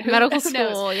medicine, medical who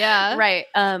school. Knows? Yeah. Right.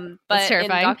 But in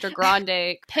Dr.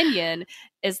 Grande's opinion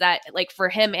is that like for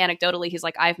him, anecdotally, he's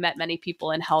like, I've met many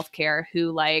people in healthcare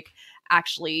who like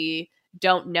actually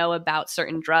don't know about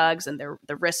certain drugs and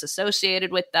the risks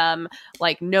associated with them.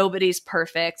 Like nobody's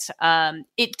perfect.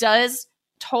 It does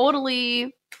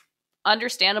totally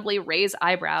understandably raise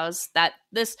eyebrows that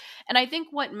this, and I think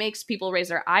what makes people raise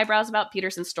their eyebrows about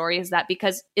Peterson's story is that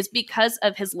because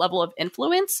of his level of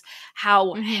influence,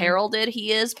 how heralded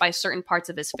he is by certain parts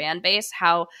of his fan base,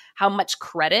 how much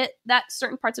credit that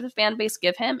certain parts of his fan base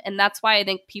give him. And that's why I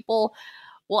think people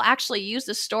will actually use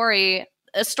this story,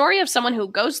 a story of someone who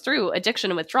goes through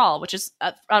addiction and withdrawal, which is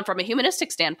from a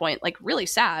humanistic standpoint, like really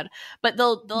sad, but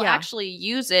they'll actually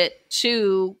use it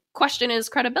to question his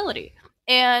credibility.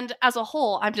 And as a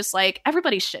whole, I'm just like,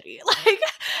 everybody's shitty. Like,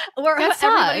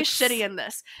 everybody's shitty in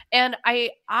this. And I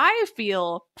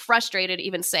feel frustrated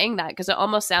even saying that, because it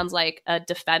almost sounds like a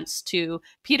defense to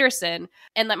Peterson.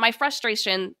 And that my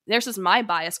frustration, this is my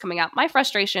bias coming out. My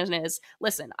frustration is,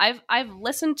 listen, I've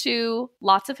listened to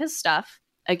lots of his stuff,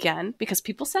 again, because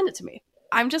people send it to me.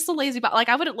 I'm just a lazy like,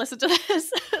 I wouldn't listen to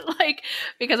this like,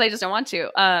 because I just don't want to.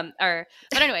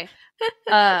 But anyway,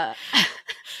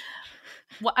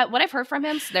 what I've heard from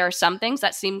him, there are some things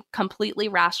that seem completely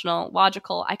rational,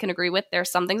 logical, I can agree with. There are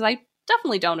some things I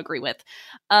definitely don't agree with.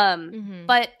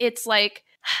 But it's like,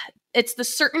 it's the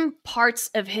certain parts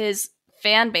of his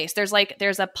fan base.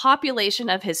 There's a population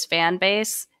of his fan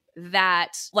base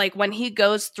that, like, when he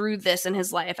goes through this in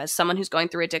his life as someone who's going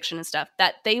through addiction and stuff,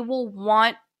 that they will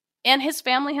want, and his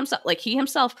family himself, like he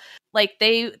himself, like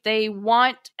they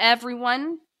want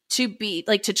everyone to be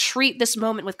like, to treat this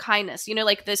moment with kindness, you know,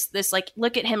 like this like,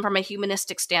 look at him from a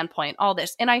humanistic standpoint, all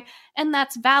this. And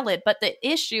that's valid. But the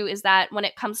issue is that when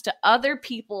it comes to other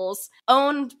people's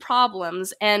own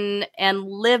problems and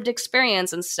lived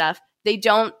experience and stuff, they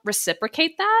don't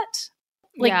reciprocate that.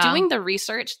 Like, doing the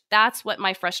research, that's what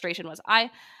my frustration was. I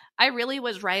really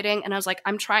was writing and I was like,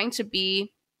 I'm trying to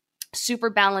be super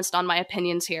balanced on my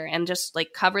opinions here and just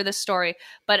like cover this story.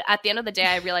 But at the end of the day,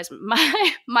 I realized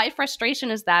my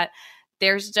frustration is that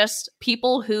there's just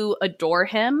people who adore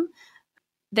him.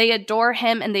 They adore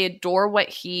him and they adore what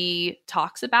he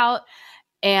talks about.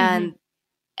 And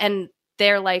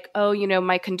they're like, oh, you know,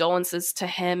 my condolences to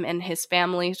him and his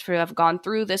family who have gone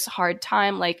through this hard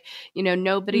time. Like, you know,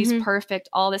 nobody's perfect,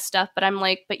 all this stuff. But I'm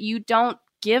like, but you don't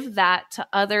give that to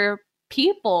other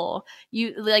people.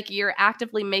 You're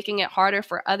actively making it harder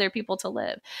for other people to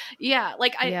live.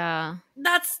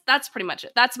 That's pretty much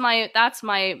it. That's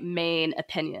my main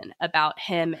opinion about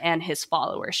him and his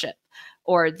followership,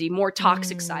 or the more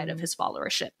toxic side of his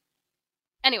followership.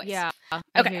 Anyways,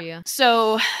 I hear you.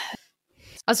 So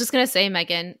I was just going to say,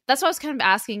 Megan, that's what I was kind of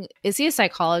asking. Is he a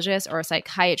psychologist or a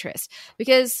psychiatrist?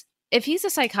 Because if he's a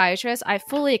psychiatrist, I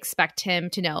fully expect him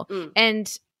to know.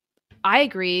 And I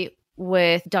agree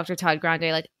with Dr. Todd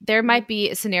Grande. Like, there might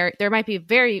be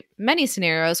very many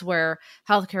scenarios where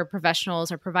healthcare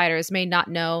professionals or providers may not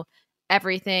know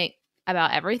everything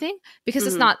about everything because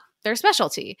it's not their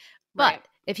specialty. But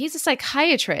if he's a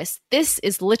psychiatrist, this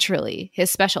is literally his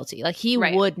specialty. Like, he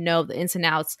would know the ins and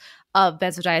outs of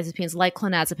benzodiazepines, like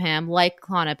clonazepam, like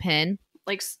Klonopin.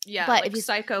 But like if he's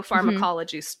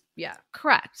psychopharmacology,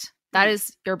 correct. That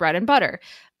is your bread and butter.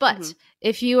 But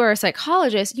if you are a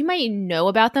psychologist, you might know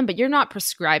about them, but you're not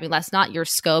prescribing. That's not your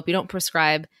scope. You don't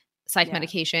prescribe psych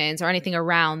medications or anything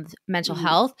around mental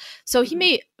health. So he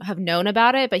may have known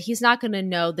about it, but he's not going to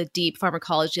know the deep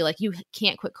pharmacology. Like, you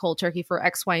can't quit cold turkey for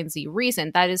X, Y, and Z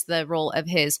reason. That is the role of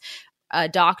his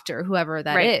doctor, whoever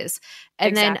that is.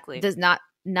 And then does not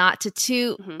to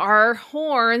toot our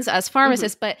horns as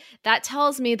pharmacists, but that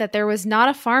tells me that there was not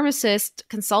a pharmacist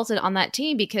consulted on that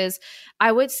team, because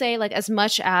I would say, like, as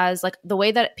much as like the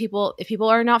way that if people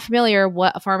are not familiar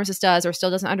what a pharmacist does or still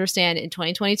doesn't understand in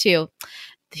 2022,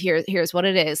 here's what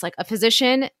it is. Like, a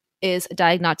physician is a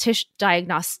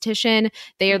diagnostician.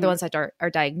 They are the ones that are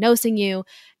diagnosing you.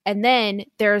 And then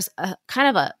there's a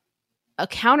kind of a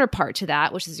counterpart to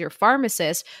that, which is your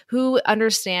pharmacist, who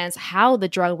understands how the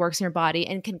drug works in your body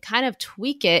and can kind of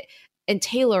tweak it and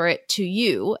tailor it to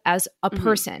you as a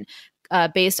person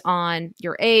based on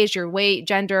your age, your weight,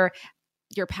 gender,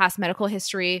 your past medical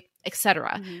history,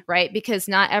 etc. Right? Because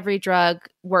not every drug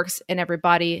works in every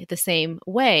body the same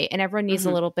way, and everyone needs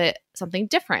a little bit something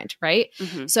different, right?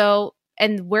 So,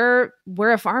 and where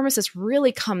a pharmacist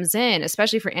really comes in,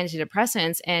 especially for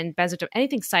antidepressants and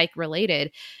anything psych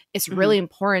related, it's really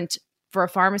important for a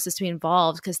pharmacist to be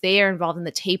involved, because they are involved in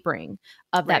the tapering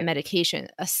of that medication,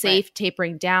 a safe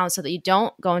tapering down, so that you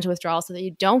don't go into withdrawal, so that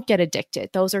you don't get addicted.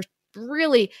 Those are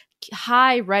really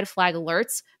high red flag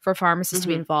alerts for pharmacists to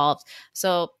be involved.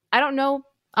 So I don't know,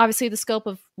 obviously, the scope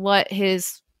of what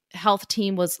his health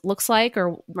team looks like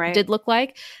or did look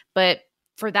like, but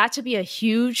for that to be a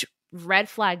huge red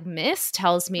flag miss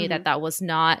tells me that was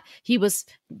not,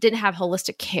 didn't have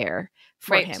holistic care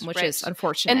for him, which is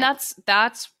unfortunate. And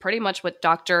that's pretty much what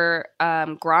Dr.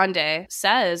 Grande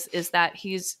says, is that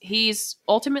he's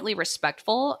ultimately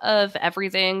respectful of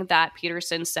everything that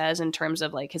Peterson says in terms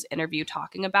of like his interview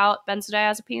talking about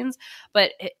benzodiazepines.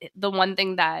 But the one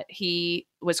thing that he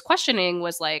was questioning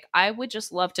was like, I would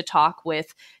just love to talk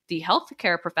with the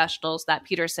healthcare professionals that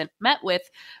Peterson met with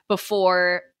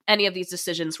before any of these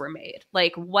decisions were made.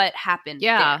 Like, what happened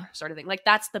there, sort of thing. Like,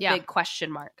 that's the big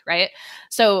question mark, right?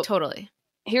 So totally.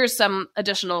 Here's some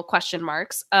additional question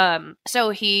marks. So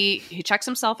he checks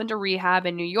himself into rehab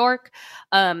in New York.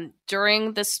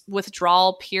 During this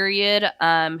withdrawal period,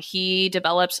 he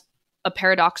develops a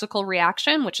paradoxical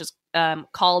reaction, which is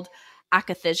called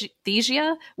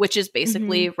akathisia, which is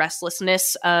basically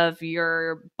restlessness of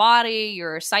your body,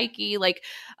 your psyche. Like,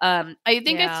 I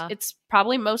think it's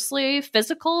probably mostly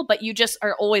physical, but you just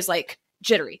are always like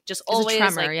jittery, just always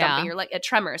tremor, like dumping your, like a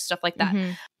tremor, stuff like that.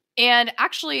 And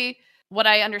actually, what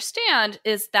I understand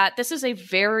is that this is a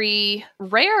very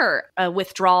rare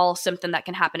withdrawal symptom that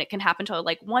can happen. It can happen to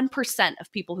like 1%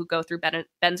 of people who go through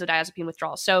benzodiazepine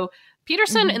withdrawal. So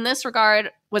Peterson, in this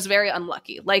regard, was very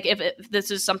unlucky. Like, if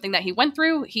this is something that he went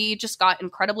through, he just got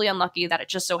incredibly unlucky that it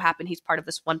just so happened he's part of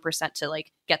this 1% to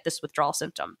like get this withdrawal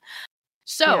symptom.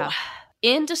 So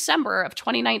in December of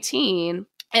 2019,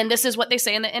 and this is what they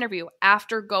say in the interview,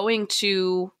 after going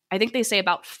to, I think they say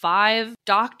about 5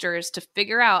 doctors to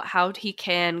figure out how he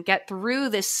can get through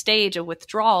this stage of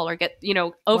withdrawal or get,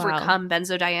 overcome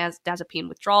benzodiazepine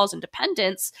withdrawals and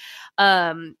dependence,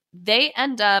 they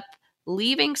end up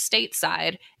leaving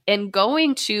stateside and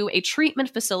going to a treatment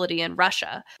facility in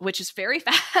Russia, which is very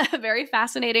very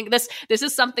fascinating. This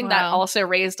is something that also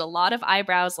raised a lot of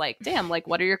eyebrows. Like, damn, like,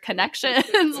 what are your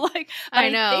connections? Like, I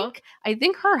know. I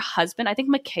think her husband, I think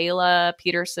Michaela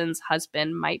Peterson's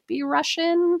husband might be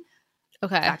Russian.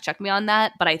 Okay. Fact check me on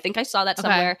that, but I think I saw that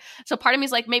somewhere. So part of me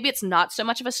is like, maybe it's not so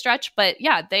much of a stretch, but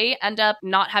yeah, they end up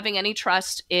not having any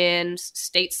trust in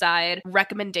stateside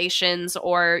recommendations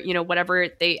or, whatever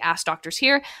they ask doctors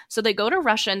here. So they go to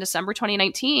Russia in December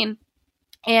 2019,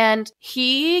 and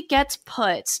he gets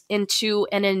put into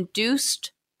an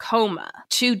induced coma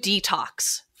to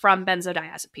detox from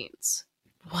benzodiazepines.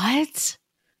 What?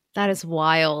 That is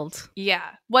wild. Yeah.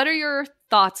 What are your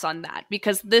thoughts on that?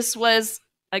 Because this was,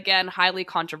 again, highly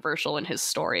controversial in his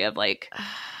story of like...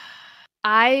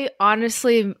 I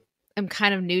honestly am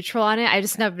kind of neutral on it. I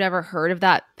just have never heard of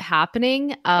that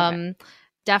happening.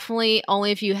 Definitely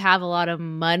only if you have a lot of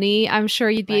money, I'm sure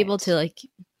you'd be able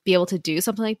to do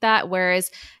something like that. Whereas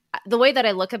the way that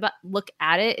I look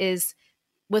at it is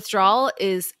withdrawal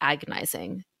is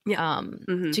agonizing.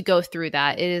 To go through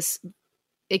that.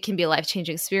 It can be a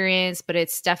life-changing experience, but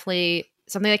it's definitely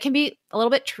something that can be a little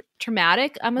bit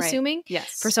traumatic, I'm assuming,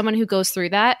 for someone who goes through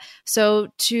that. So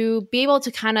to be able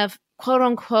to kind of, quote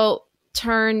unquote,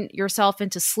 turn yourself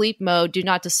into sleep mode, do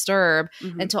not disturb,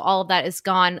 until all of that is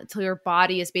gone, until your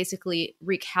body is basically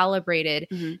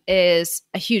recalibrated, is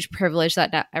a huge privilege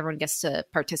that not everyone gets to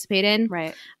participate in.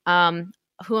 Right.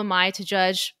 Who am I to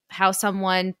judge how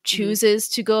someone chooses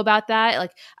to go about that?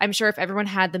 Like, I'm sure if everyone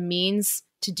had the means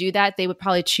to do that, they would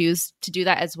probably choose to do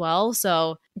that as well.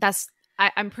 So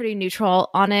I'm pretty neutral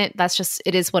on it. That's just,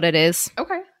 it is what it is.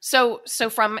 Okay. So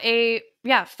from a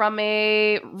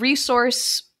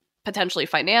resource, potentially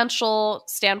financial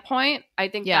standpoint, I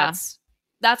think that's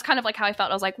kind of like how I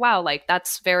felt. I was like, wow, like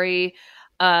that's very,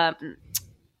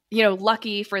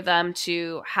 lucky for them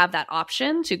to have that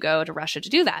option to go to Russia to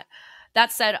do that.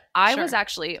 That said, I was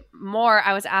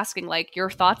asking like your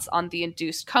thoughts on the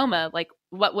induced coma. Like,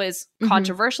 what was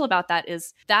controversial about that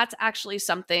is that's actually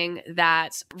something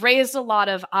that raised a lot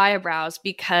of eyebrows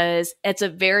because it's a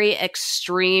very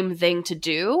extreme thing to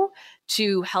do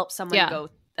to help someone go,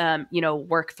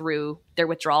 work through their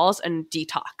withdrawals and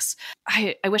detox.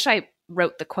 I wish I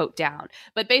wrote the quote down,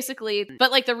 but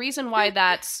the reason why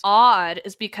that's odd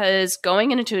is because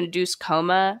going into an induced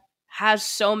coma has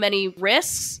so many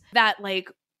risks that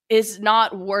like is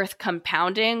not worth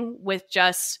compounding with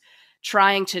just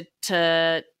trying to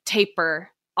taper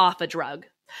off a drug.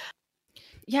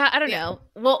 Yeah, I don't know.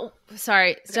 Well,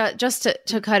 sorry, just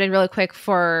to cut in really quick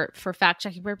for fact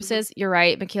checking purposes, you're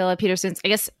right. Michaela Peterson's, I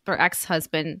guess, her ex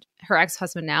husband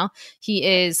now, he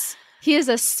is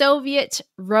a Soviet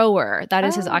rower. That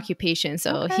is his occupation.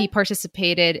 So he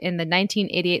participated in the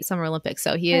 1988 Summer Olympics.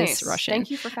 So he is Russian.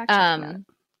 Thank you for fact checking that.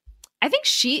 I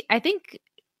think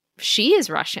she is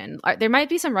Russian. There might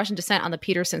be some Russian descent on the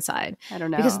Peterson side. I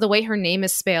don't know. Because of the way her name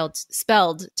is spelled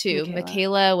too.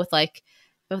 Michaela with like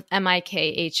with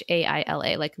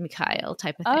Mikhaila, like Mikhail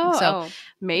type of thing. So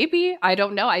maybe, I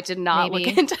don't know. I did not look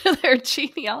into their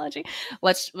genealogy.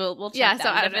 We'll check that. So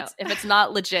I don't know. If it's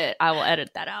not legit, I will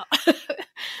edit that out.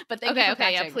 But thank you for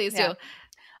catching. Please do.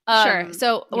 Sure.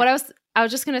 So what I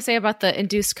was just gonna say about the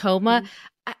induced coma,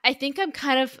 I think I'm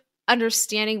kind of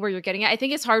understanding where you're getting at. I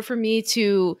think it's hard for me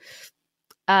to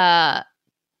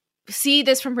see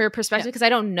this from your perspective because I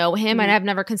don't know him and I've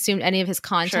never consumed any of his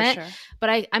content. Sure.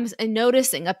 But I'm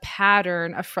noticing a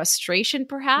pattern of frustration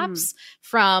perhaps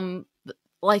from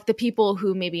like the people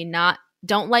who maybe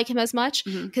don't like him as much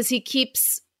because he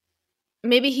keeps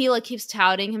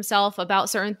touting himself about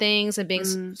certain things and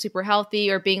being super healthy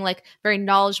or being like very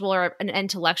knowledgeable or an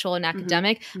intellectual and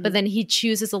academic, but then he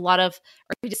chooses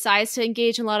he decides to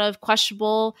engage in a lot of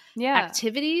questionable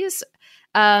activities.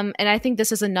 And I think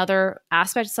this is another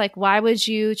aspect. It's like, why would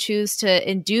you choose to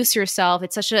induce yourself?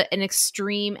 It's such an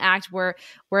extreme act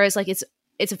whereas like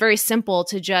it's very simple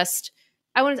to just,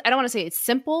 I don't want to say it's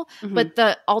simple, but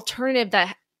the alternative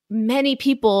that many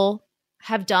people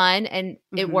have done and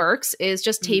it works is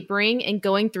just tapering and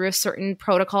going through a certain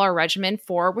protocol or regimen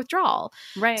for withdrawal.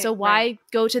 Right. So why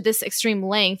go to this extreme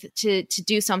length to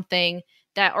do something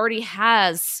that already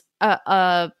has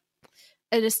an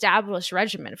established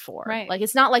regimen for? Right. Like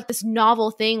it's not like this novel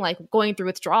thing like going through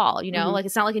withdrawal, you know, like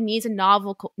it's not like it needs a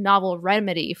novel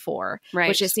remedy for,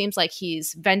 which it seems like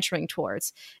he's venturing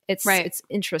towards. It's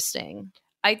interesting.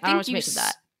 I think you make of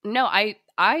that. No,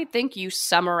 I think you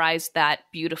summarized that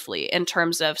beautifully in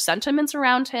terms of sentiments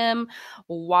around him,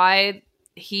 why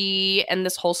he and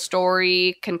this whole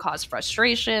story can cause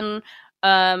frustration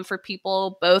for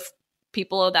people, both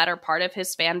people that are part of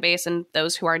his fan base and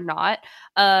those who are not.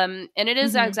 And it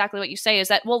is exactly what you say is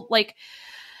that, well, like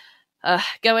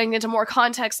going into more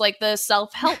context, like the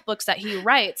self-help books that he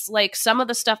writes, like some of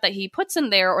the stuff that he puts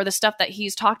in there or the stuff that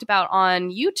he's talked about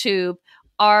on YouTube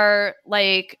are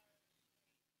like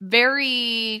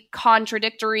very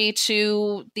contradictory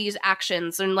to these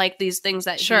actions and like these things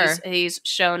that he's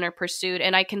shown or pursued.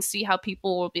 And I can see how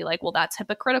people will be like, well, that's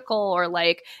hypocritical, or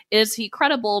like, is he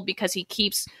credible because he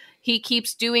keeps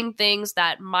doing things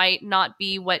that might not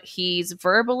be what he's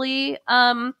verbally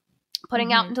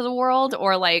putting out into the world,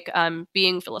 or like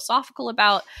being philosophical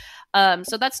about.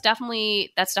 So that's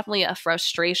definitely a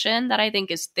frustration that I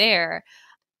think is there.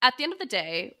 At the end of the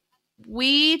day,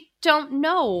 we don't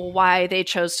know why they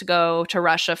chose to go to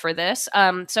Russia for this.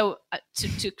 So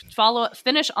to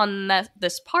finish on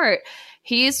this part,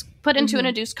 he's put into an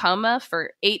induced coma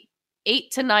for 8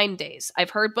 to 9 days.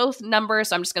 I've heard both numbers,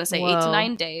 so I'm just going to say 8 to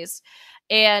 9 days.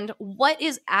 And what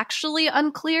is actually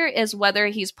unclear is whether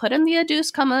he's put in the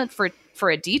induced coma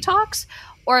for a detox,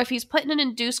 or if he's put in an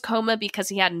induced coma because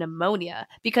he had pneumonia.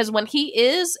 Because when he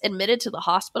is admitted to the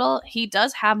hospital, he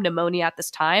does have pneumonia at this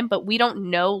time, but we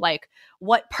don't know like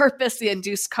what purpose the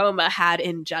induced coma had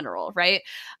in general, right?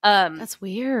 That's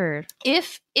weird.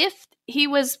 If he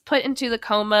was put into the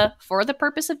coma for the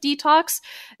purpose of detox,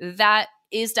 that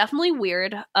is definitely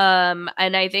weird. And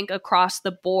I think across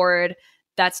the board,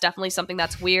 that's definitely something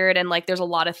that's weird. And like, there's a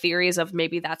lot of theories of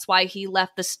maybe that's why he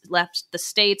left the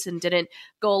States and didn't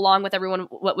go along with everyone,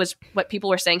 what people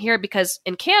were saying here, because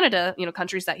in Canada, you know,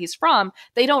 countries that he's from,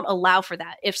 they don't allow for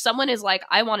that. If someone is like,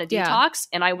 I want a detox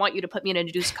and I want you to put me in an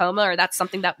induced coma, or that's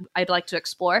something that I'd like to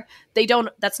explore,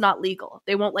 that's not legal.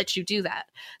 They won't let you do that.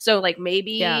 So like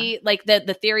maybe like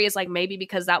the theory is like, maybe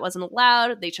because that wasn't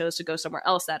allowed, they chose to go somewhere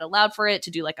else that allowed for it,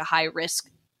 to do like a high risk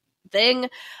thing.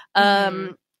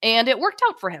 And it worked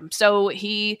out for him. So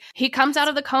he comes out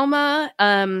of the coma.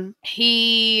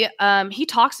 He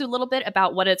talks a little bit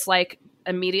about what it's like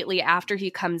immediately after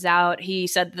he comes out. He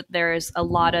said that there's a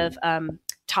lot of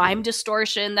time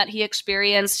distortion that he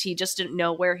experienced. He just didn't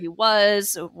know where he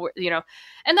was, you know.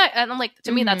 And I'm like,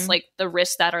 to me, that's like the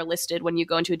risks that are listed when you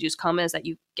go into a induced coma, is that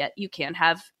you can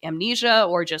have amnesia,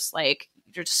 or just like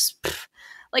you're just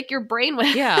like your brain was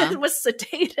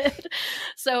sedated.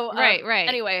 So right.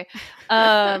 Anyway,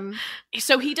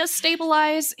 so he does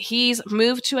stabilize. He's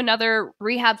moved to another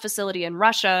rehab facility in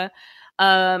Russia.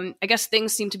 I guess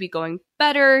things seem to be going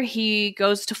better. He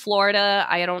goes to Florida.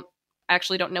 I don't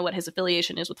know what his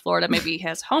affiliation is with Florida. Maybe he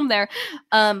has home there.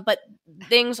 But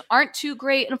things aren't too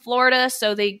great in Florida,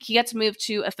 so he gets moved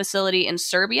to a facility in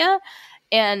Serbia,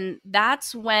 and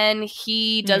that's when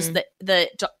he does the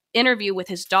interview with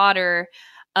his daughter,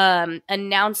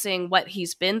 announcing what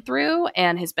he's been through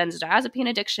and his benzodiazepine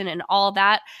addiction and all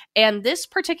that. And this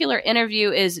particular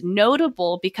interview is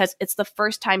notable because it's the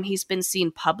first time he's been seen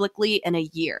publicly in a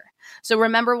year. So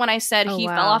remember when I said Oh, he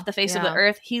wow. fell off the face of the Yeah.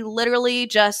 earth? He literally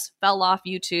just fell off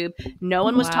YouTube. No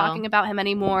one was Wow. talking about him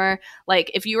anymore.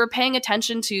 Like, if you were paying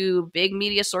attention to big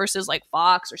media sources like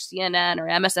Fox or CNN or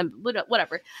MSN,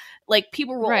 whatever, like,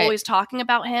 people were Right. always talking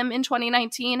about him in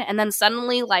 2019. And then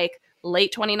suddenly, like,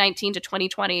 late 2019 to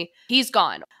 2020, he's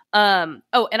gone. And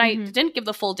I Mhm. didn't give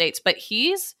the full dates, but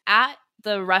he's at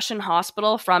the Russian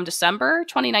hospital from December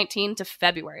 2019 to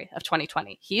February of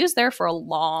 2020. He was there for a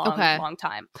long, Okay. long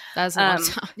time. That's a long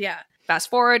time. Yeah. Fast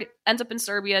forward, ends up in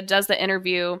Serbia, does the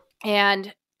interview,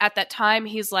 and at that time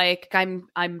he's like,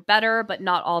 I'm better, but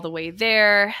not all the way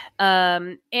there.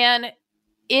 And in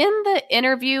the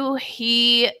interview,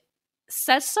 he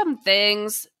says some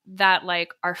things that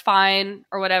like are fine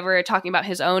or whatever, talking about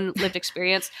his own lived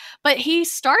experience, but he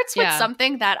starts with Yeah.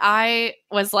 something that I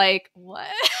was like, what?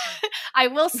 I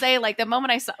will say, like, the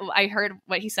moment I heard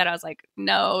what he said, I was like,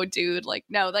 no, dude, like,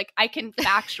 no, like, I can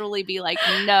factually be like,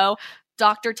 no.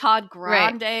 Dr. Todd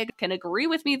Grande can agree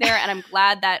with me there, and I'm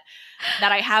glad that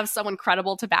I have someone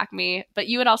credible to back me. But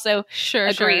you would also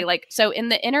agree. Like, so in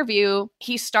the interview,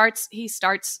 he starts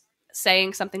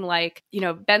saying something like, you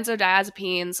know,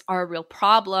 benzodiazepines are a real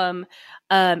problem.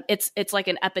 It's like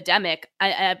an epidemic.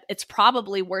 It's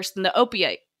probably worse than the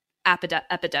opiate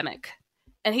epidemic.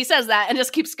 And he says that and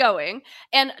just keeps going.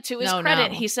 And to his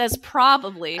credit, he says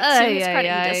probably. To his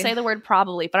credit, he does say the word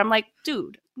probably. But I'm like,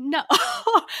 dude, no.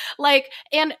 Like,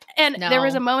 and No. there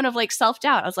was a moment of like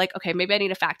self-doubt. I was like, okay, maybe I need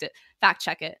to fact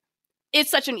check it.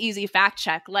 It's such an easy fact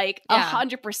check. Like,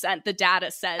 100% the data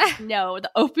says, no,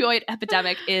 the opioid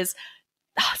epidemic is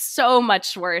so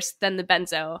much worse than the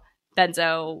benzo,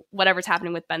 whatever's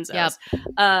happening with benzos.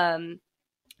 Yep.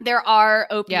 There are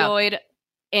opioid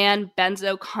and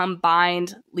benzo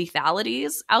combined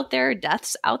lethalities out there,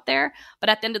 deaths out there. But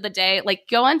at the end of the day, like,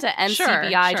 go onto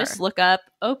NCBI, just look up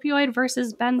opioid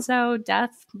versus benzo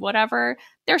death, whatever.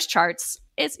 There's charts.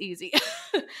 It's easy.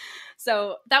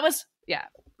 So that was,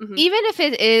 Mm-hmm. Even if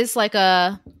it's like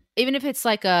a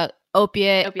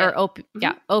opiate or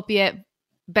opiate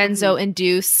benzo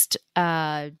induced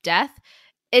death,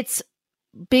 it's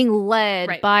being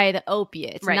led by the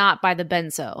opiates, not by the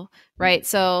benzo, right?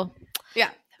 So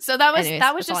so that was anyways,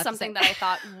 that was just something that I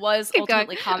thought was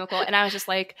ultimately comical, and I was just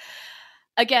like,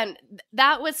 again,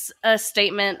 that was a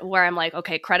statement where I'm like,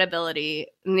 okay, credibility,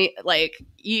 like,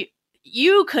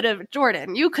 you could have,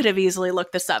 Jordan, you could have easily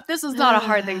looked this up. This is not a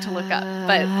hard thing to look up,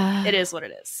 but it is what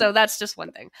it is. So that's just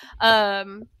one thing.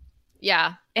 And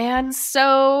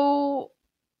so,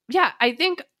 I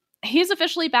think he's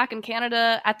officially back in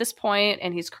Canada at this point,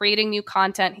 and he's creating new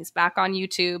content. He's back on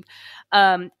YouTube.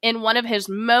 In one of his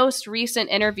most recent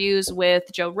interviews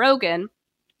with Joe Rogan,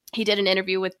 he did an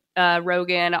interview with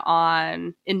Rogan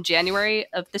in January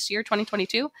of this year,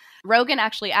 2022. Rogan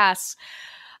actually asks,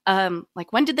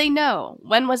 like, when did they know?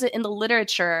 When was it in the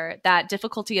literature that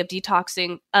difficulty of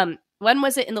detoxing? When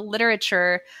was it in the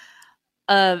literature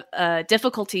of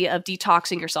difficulty of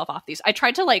detoxing yourself off these? I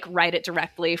tried to like write it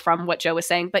directly from what Joe was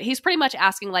saying, but he's pretty much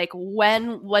asking, like,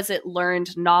 when was it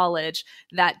learned knowledge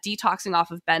that detoxing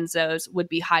off of benzos would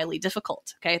be highly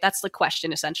difficult? Okay, that's the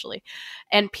question essentially.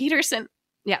 And Peterson,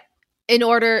 in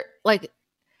order, like,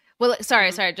 well,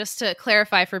 sorry, just to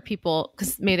clarify for people,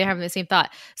 because maybe they're having the same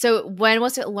thought. So when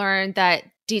was it learned that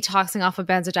detoxing off of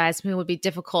benzodiazepine would be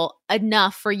difficult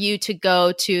enough for you to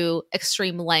go to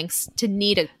extreme lengths to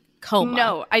need a coma?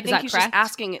 No, I think he's just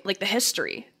asking, like, the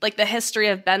history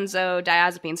of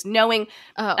benzodiazepines, knowing,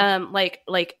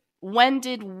 like when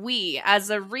did we, as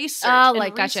a research, know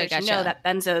that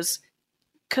benzos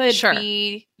could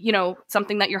be, you know,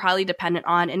 something that you're highly dependent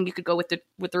on, and you could go with the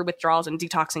withdrawals, and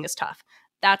detoxing is tough.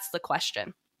 That's the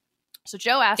question. So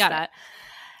Joe asked that.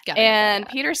 And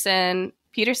Peterson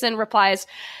replies,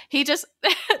 he just,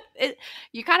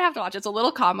 you kind of have to watch. It's a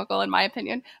little comical in my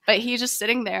opinion, but he's just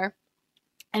sitting there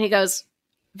and he goes,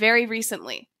 very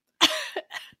recently.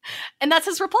 And that's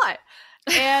his reply.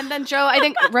 And then Joe, I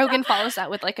think Rogan follows that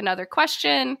with like another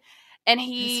question. And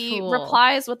he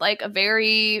replies with like a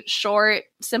very short,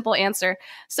 simple answer.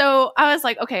 So I was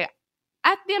like, okay,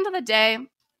 at the end of the day,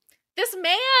 this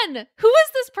man, who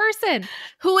is this person?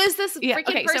 Who is this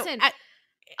freaking person? So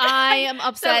I am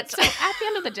upset. So at the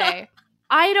end of the day,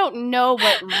 I don't know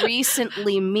what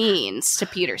recently means to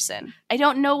Peterson. I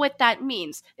don't know what that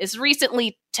means. Is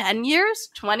recently 10 years,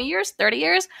 20 years, 30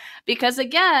 years? Because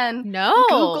again,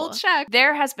 Google check.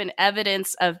 There has been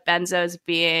evidence of benzos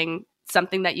being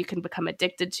something that you can become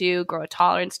addicted to, grow a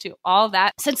tolerance to, all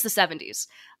that since the 70s.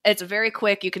 It's very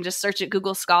quick. You can just search it,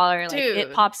 Google Scholar. Like,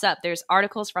 it pops up. There's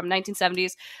articles from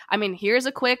 1970s. I mean, here's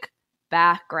a quick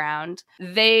background.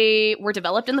 They were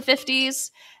developed in the 50s,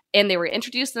 and they were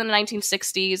introduced in the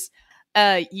 1960s.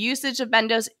 Usage of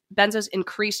benzos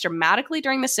increased dramatically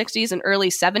during the 60s and early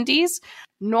 70s.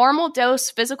 Normal dose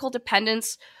physical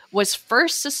dependence was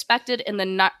first suspected in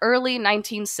the early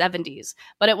 1970s,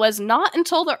 but it was not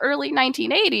until the early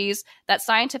 1980s that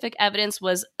scientific evidence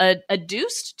was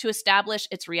adduced to establish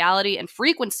its reality and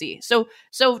frequency. So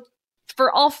for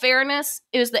all fairness,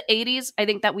 it was the 80s, I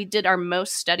think, that we did our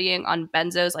most studying on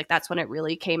benzos. Like, that's when it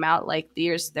really came out, like,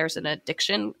 there's an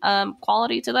addiction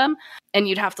quality to them. And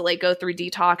you'd have to, like, go through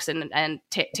detox and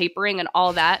tapering and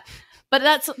all that.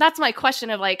 But that's my question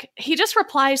of, like, he just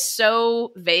replies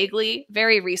so vaguely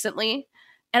very recently.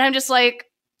 And I'm just like,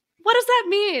 what does that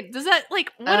mean? Does that,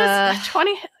 like, what is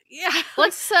 20? Yeah.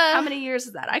 Let's, how many years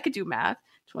is that? I could do math.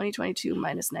 2022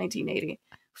 minus 1980.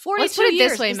 42 Let's put it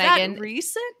years. this way, is Megan. That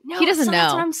recent? No, he doesn't so know.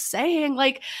 That's what I'm saying.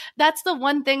 Like, that's the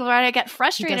one thing where I get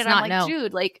frustrated. He does not I'm know. like,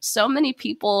 dude, like, so many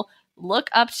people look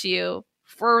up to you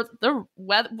for the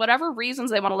whatever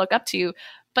reasons they want to look up to you,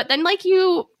 but then, like,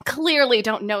 you clearly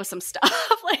don't know some stuff.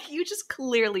 Like, you just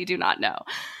clearly do not know.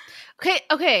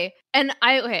 Okay. And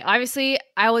obviously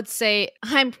I would say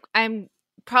I'm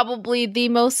probably the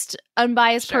most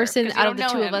unbiased person out of the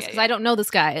two of us because I don't know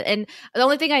this guy. And the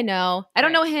only thing I know, I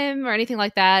don't know him or anything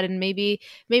like that. And maybe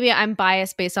I'm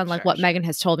biased based on like what Megan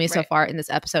has told me so far in this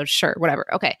episode. Sure, whatever.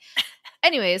 Okay.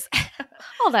 Anyways,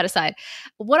 all that aside,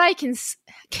 what I can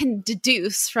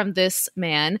deduce from this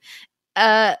man,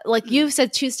 like you've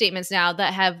said two statements now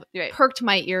that have perked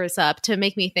my ears up to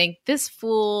make me think this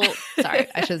fool. Sorry,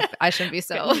 I shouldn't be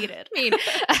so mean.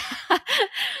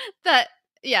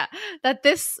 That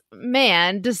this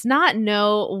man does not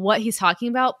know what he's talking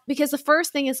about, because the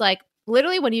first thing is like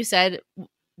literally when you said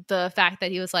the fact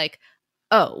that he was like,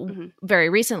 very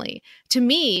recently, to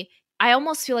me, I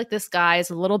almost feel like this guy is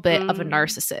a little bit of a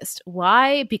narcissist.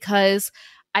 Why? Because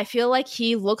I feel like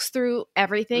he looks through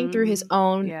everything through his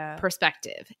own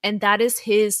perspective, and that is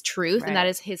his truth and that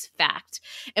is his fact.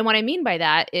 And what I mean by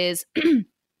that is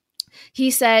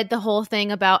he said the whole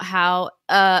thing about how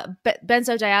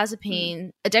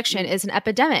benzodiazepine addiction is an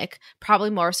epidemic,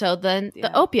 probably more so than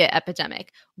the opiate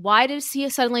epidemic. Why does he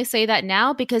suddenly say that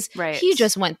now? Because he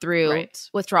just went through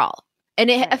withdrawal. And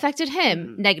it affected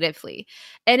him negatively.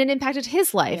 And it impacted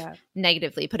his life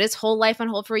negatively, put his whole life on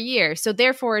hold for a year. So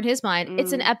therefore, in his mind,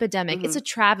 it's an epidemic. It's a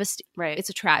travesty. It's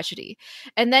a tragedy.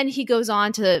 And then he goes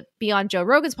on to be on Joe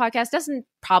Rogan's podcast. Doesn't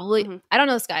probably, I don't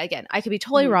know this guy again. I could be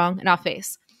totally wrong and off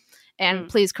base. And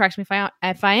please correct me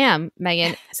if I am,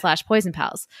 Megan /Poison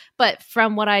Pals. But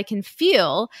from what I can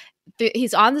feel,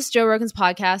 he's on this Joe Rogan's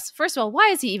podcast. First of all, why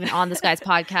is he even on this guy's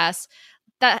podcast?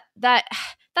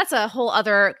 That's a whole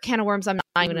other can of worms I'm not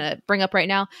going to bring up right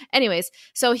now. Anyways,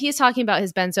 so he's talking about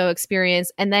his benzo experience,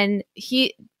 and then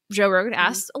Joe Rogan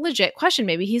asks a legit question.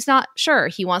 Maybe he's not sure.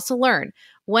 He wants to learn.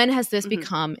 When has this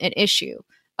become an issue?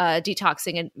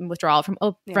 Detoxing and withdrawal from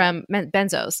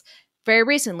benzos. Very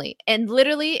recently. And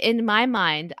literally in my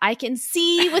mind, I can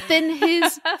see within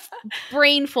his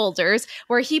brain folders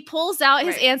where he pulls out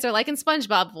his answer, like in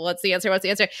SpongeBob. What's the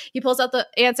answer? He pulls out the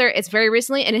answer. It's very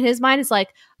recently. And in his mind, it's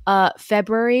like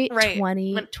February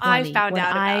 2020. When I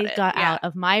got out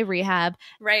of my rehab.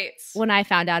 When I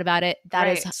found out about it, that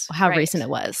is how recent it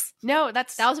was. No,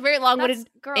 that was a very long-winded,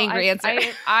 angry answer.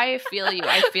 I feel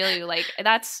you. Like,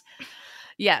 that's...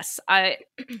 Yes, I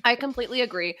completely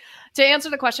agree. To answer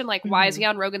the question, like, why is he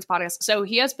on Rogan's podcast? So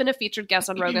he has been a featured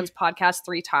guest on Rogan's podcast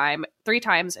three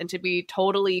times. And to be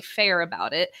totally fair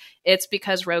about it, it's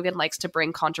because Rogan likes to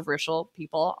bring controversial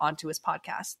people onto his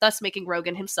podcast, thus making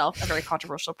Rogan himself a very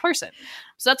controversial person.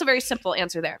 So that's a very simple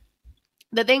answer there.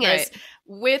 The thing is,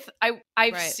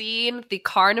 I've seen the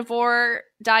carnivore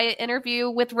diet interview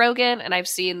with Rogan, and I've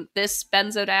seen this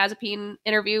benzodiazepine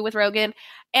interview with Rogan.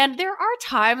 And there are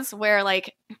times where,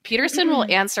 like, Peterson will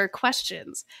answer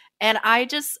questions, and I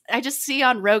just see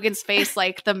on Rogan's face,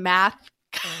 like, the math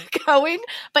going,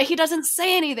 but he doesn't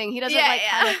say anything. He doesn't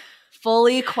kind of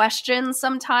fully question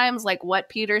sometimes, like, what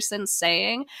Peterson's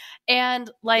saying. And,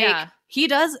 like,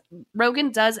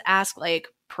 Rogan does ask, like,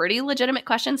 pretty legitimate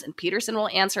questions, and Peterson will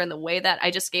answer in the way that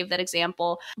I just gave that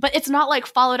example. But it's not, like,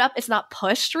 followed up. It's not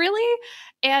pushed, really.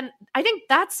 And I think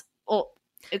that's...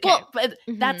 but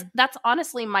that's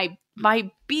honestly my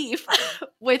beef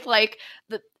with, like,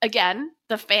 the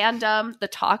fandom,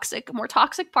 the more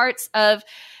toxic parts of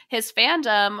his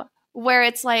fandom, where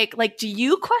it's like, do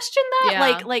you question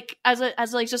that? Like as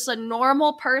just a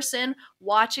normal person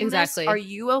watching this, are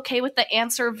you okay with the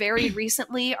answer very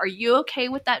recently? Are you okay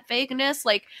with that vagueness?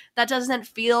 Like, that doesn't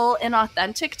feel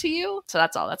inauthentic to you? So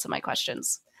that's all. That's my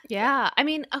questions. Yeah. I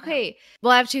mean, okay.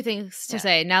 Well, I have two things to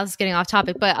say. Now this is getting off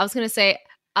topic, but I was going to say,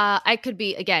 I could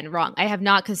be, again, wrong. I have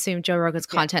not consumed Joe Rogan's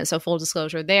content, so full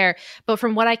disclosure there. But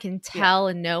from what I can tell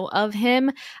and know of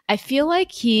him, I feel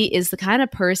like he is the kind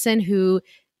of person who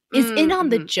is in on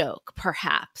the joke,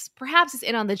 perhaps. Perhaps is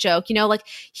in on the joke. You know, like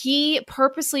he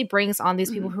purposely brings on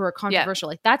these people who are controversial.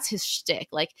 Like that's his shtick.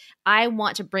 Like I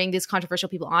want to bring these controversial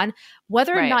people on.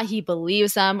 Whether or not he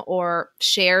believes them or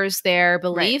shares their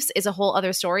beliefs is a whole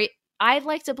other story. I'd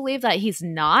like to believe that he's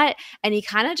not. And he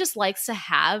kind of just likes to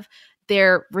have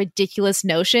their ridiculous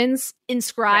notions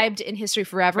inscribed in history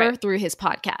forever through his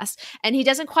podcast. And he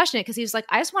doesn't question it because he's like,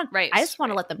 I just want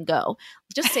to let them go.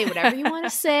 Just say whatever you want to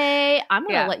say. I'm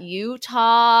going to let you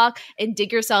talk and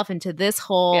dig yourself into this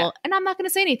hole. And I'm not going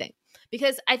to say anything.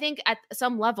 Because I think at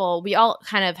some level, we all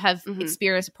kind of have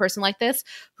experienced a person like this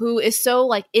who is so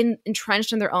like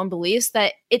entrenched in their own beliefs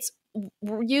that it's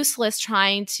useless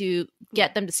trying to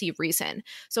get them to see reason.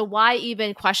 So why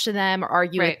even question them or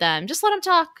argue with them? Just let them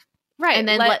talk. Right. And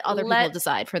then let other people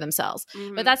decide for themselves.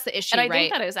 But that's the issue, and I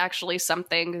think that is actually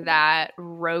something that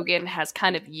Rogan has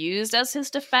kind of used as his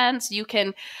defense.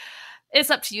 It's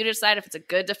up to you to decide if it's a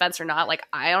good defense or not. Like,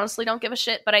 I honestly don't give a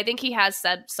shit. But I think he has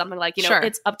said something like, you know,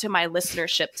 it's up to my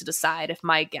listenership to decide if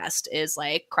my guest is,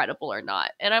 like, credible or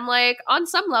not. And I'm like, on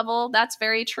some level, that's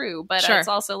very true. But it's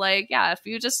also like, yeah, if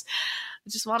you just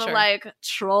want to like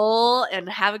troll and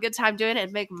have a good time doing it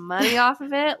and make money off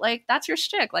of it, like that's your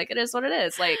shtick. Like it is what it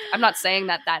is. Like I'm not saying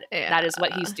that is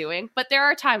what he's doing, but there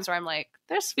are times where I'm like,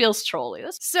 this feels trolly.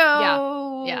 Okay.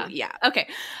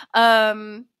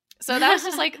 So that was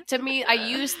just like, to me, I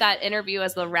used that interview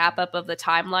as the wrap up of the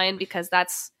timeline because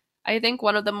that's, I think,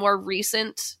 one of the more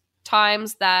recent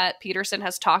times that Peterson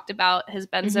has talked about his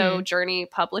benzo journey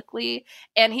publicly,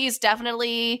 and he's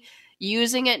definitely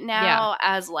using it now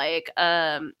as like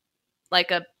a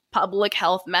public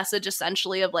health message,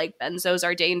 essentially, of like benzos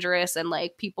are dangerous and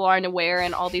like people aren't aware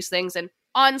and all these things. And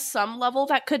on some level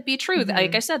that could be true.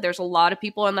 Like I said, there's a lot of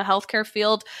people in the healthcare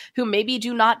field who maybe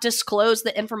do not disclose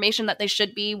the information that they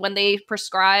should be when they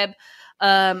prescribe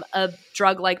a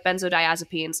drug like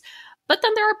benzodiazepines. But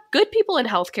then there are good people in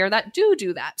healthcare that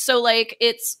do that. So like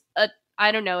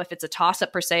I don't know if it's a toss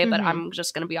up per se, but I'm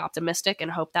just going to be optimistic and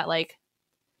hope that like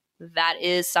that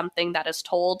is something that is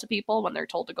told to people when they're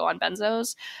told to go on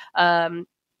benzos.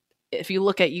 If you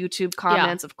look at YouTube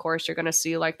comments, of course, you're going to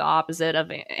see like the opposite of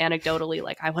anecdotally,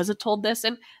 like I wasn't told this.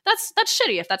 And that's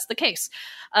shitty if that's the case.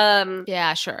 But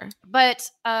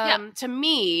to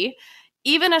me,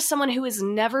 even as someone who has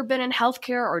never been in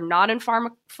healthcare or not in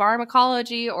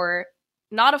pharmacology or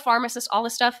not a pharmacist, all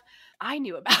this stuff, I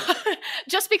knew about.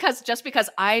 just because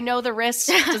I know the risks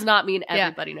does not mean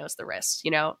everybody knows the risks,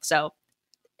 you know? So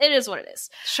it is what it is.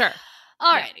 Sure.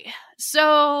 Alrighty.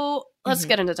 So let's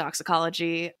get into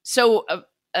toxicology. So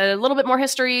a little bit more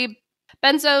history.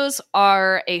 Benzos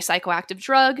are a psychoactive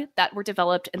drug that were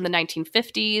developed in the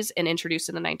 1950s and introduced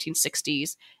in the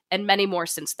 1960s, and many more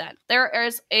since then. There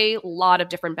is a lot of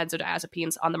different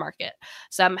benzodiazepines on the market.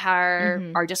 Some are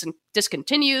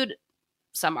discontinued.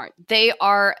 Some aren't. They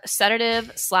are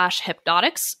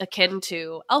sedative/hypnotics akin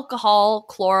to alcohol,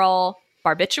 chloral,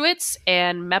 barbiturates,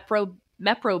 and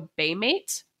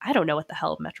meprobamate. I don't know what the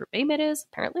hell meprobamate is.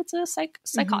 Apparently it's a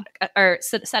psychotic or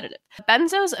sedative.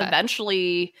 Benzos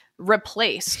eventually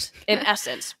replaced, in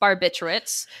essence,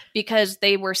 barbiturates because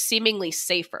they were seemingly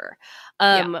safer.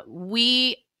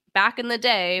 We, back in the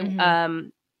day,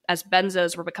 as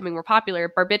benzos were becoming more popular,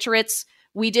 barbiturates,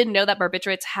 we didn't know that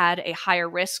barbiturates had a higher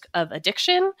risk of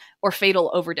addiction or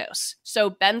fatal overdose. So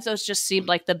benzos just seemed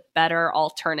like the better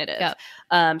alternative.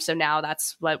 So now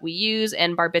that's what we use.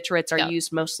 And barbiturates are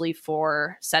used mostly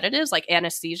for sedatives, like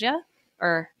anesthesia.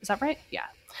 Or is that right? Yeah.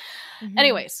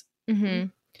 Anyways.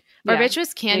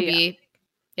 Barbiturates can be.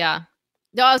 Yeah.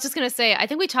 No, I was just going to say, I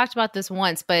think we talked about this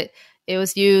once, but it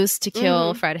was used to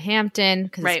kill Fred Hampton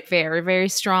because it's very, very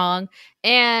strong.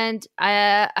 And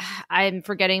I'm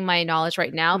forgetting my knowledge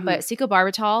right now, but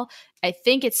secobarbital, I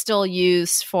think it's still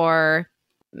used for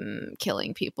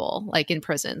killing people, like in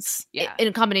prisons,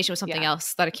 in combination with something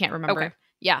else that I can't remember. Okay.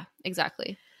 Yeah,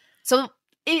 exactly. So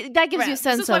that gives you a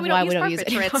sense of why we don't use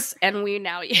it anymore. And we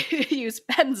now use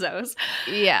benzos.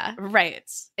 Yeah. Right.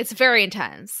 It's very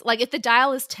intense. Like if the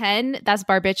dial is 10, that's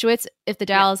barbiturates. If the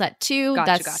dial is at 2,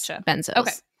 that's benzos.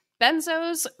 Okay.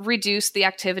 Benzos reduce the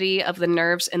activity of the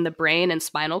nerves in the brain and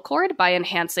spinal cord by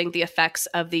enhancing the effects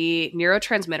of the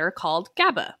neurotransmitter called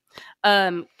GABA.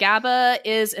 GABA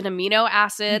is an amino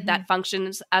acid that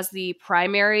functions as the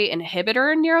primary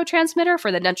inhibitor neurotransmitter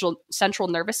for the central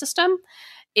nervous system.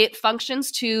 It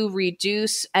functions to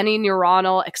reduce any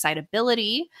neuronal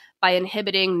excitability by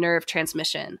inhibiting nerve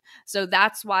transmission. So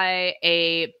that's why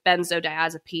a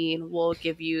benzodiazepine will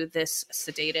give you this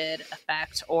sedated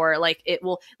effect, or like it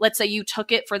will, let's say you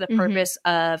took it for the purpose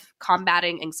of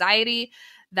combating anxiety.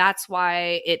 That's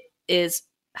why it is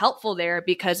helpful there,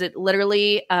 because it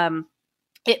literally,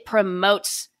 it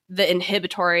promotes the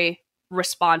inhibitory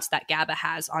response that GABA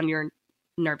has on your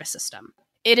nervous system.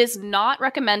 It is not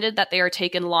recommended that they are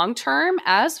taken long-term,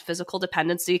 as physical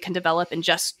dependency can develop in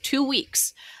just 2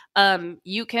 weeks.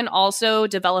 You can also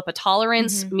develop a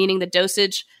tolerance, meaning the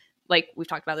dosage, like we've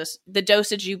talked about this, the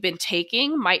dosage you've been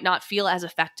taking might not feel as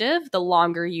effective the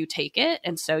longer you take it.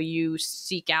 And so you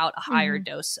seek out a higher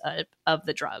dose of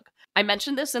the drug. I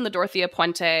mentioned this in the Dorothea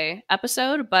Puente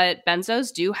episode, but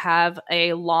benzos do have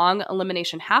a long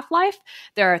elimination half-life.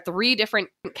 There are 3 different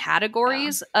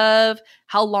categories of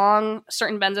how long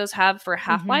certain benzos have for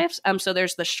half-lives. So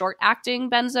there's the short-acting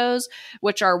benzos,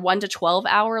 which are 1 to 12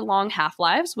 hour long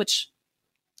half-lives, which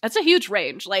that's a huge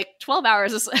range. Like 12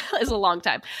 hours is a long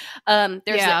time.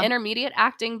 There's the intermediate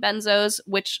acting benzos,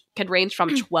 which can range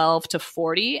from 12 to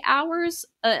 40 hours.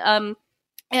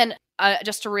 And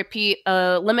just to repeat,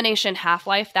 elimination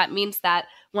half-life, that means that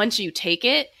once you take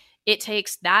it, it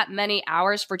takes that many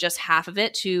hours for just half of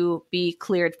it to be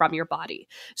cleared from your body.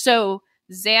 So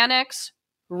Xanax,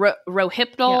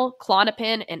 Rohypnol,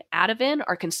 Klonopin, and Ativan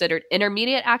are considered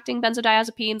intermediate-acting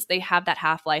benzodiazepines. They have that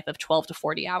half-life of 12 to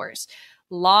 40 hours.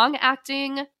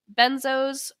 Long-acting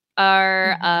benzos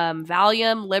are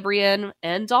Valium, Librium,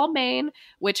 and Dalmane,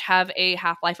 which have a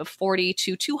half-life of 40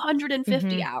 to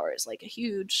 250 hours, like a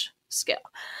huge scale.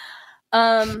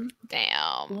 Damn.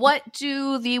 What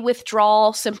do the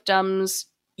withdrawal symptoms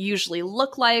usually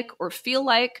look like or feel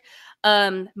like?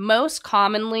 Most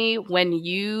commonly, when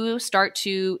you start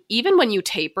to, even when you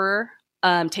taper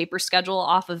schedule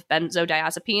off of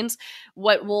benzodiazepines,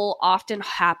 what will often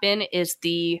happen is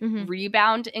the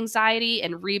rebound anxiety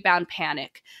and rebound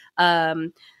panic.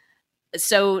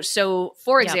 So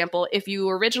for example, if you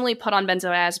originally put on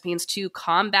benzodiazepines to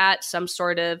combat some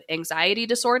sort of anxiety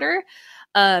disorder,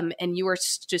 and you were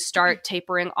to start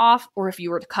tapering off, or if you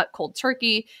were to cut cold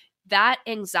turkey, that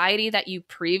anxiety that you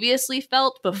previously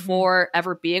felt before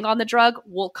ever being on the drug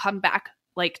will come back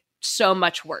like so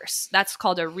much worse. That's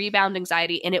called a rebound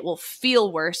anxiety, and it will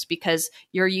feel worse because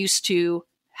you're used to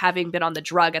having been on the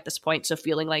drug at this point, so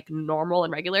feeling like normal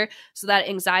and regular. So that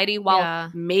anxiety,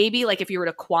 while maybe like if you were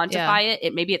to quantify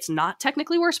it, maybe it's not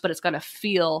technically worse, but it's going to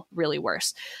feel really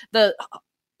worse. The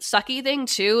sucky thing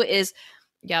too is,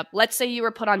 let's say you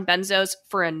were put on benzos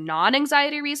for a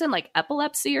non-anxiety reason, like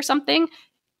epilepsy or something,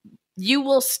 you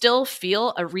will still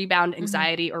feel a rebound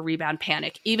anxiety or rebound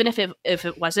panic, even if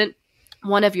it wasn't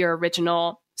one of your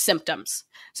original symptoms.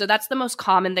 So that's the most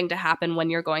common thing to happen when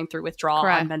you're going through withdrawal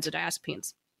on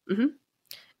benzodiazepines. And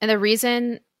the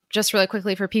reason, just really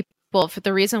quickly for people, for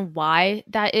the reason why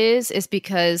that is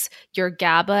because your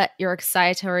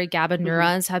excitatory GABA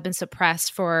neurons have been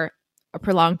suppressed for a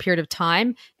prolonged period of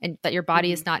time, and that your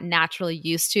body is not naturally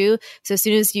used to. So as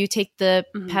soon as you take the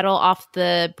pedal off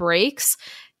the brakes,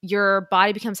 your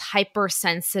body becomes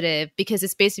hypersensitive because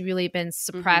it's basically been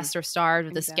suppressed or starved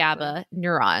with this GABA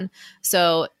neuron.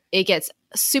 So it gets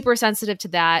super sensitive to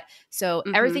that. So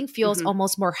everything feels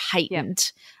almost more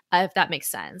heightened, if that makes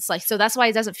sense. Like, so that's why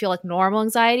it doesn't feel like normal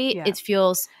anxiety. It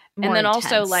feels more and then intense.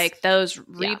 Also like those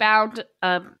rebound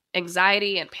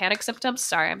anxiety and panic symptoms.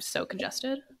 Sorry, I'm so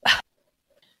congested.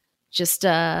 Just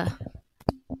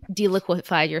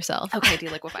deliquified yourself. Okay,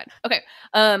 deliquified. Okay.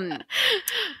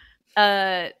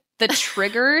 The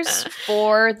triggers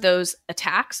for those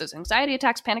attacks, those anxiety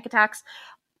attacks, panic attacks,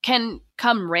 can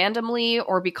come randomly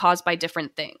or be caused by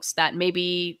different things that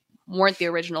maybe weren't the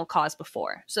original cause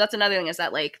before. So that's another thing, is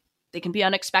that like they can be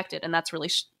unexpected, and that's really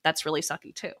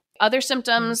sucky too. Other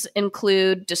symptoms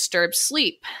include disturbed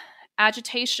sleep,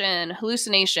 agitation,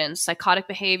 hallucinations, psychotic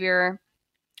behavior,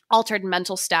 altered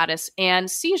mental status,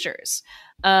 and seizures.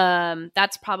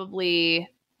 That's probably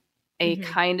a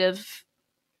kind of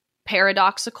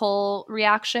paradoxical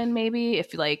reaction, maybe,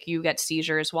 if like you get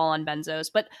seizures while on benzos.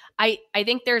 But I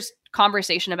think there's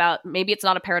conversation about maybe it's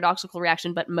not a paradoxical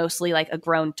reaction, but mostly like a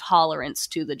grown tolerance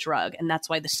to the drug, and that's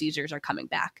why the seizures are coming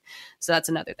back. So that's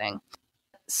another thing.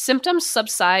 Symptoms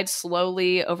subside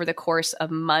slowly over the course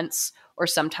of months or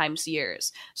sometimes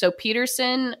years. So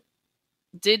Peterson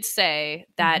did say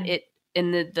that it,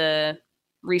 in the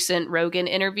recent Rogan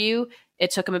interview,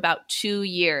 it took him about 2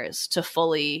 years to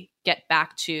fully get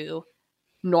back to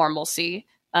normalcy.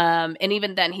 And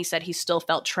even then he said he still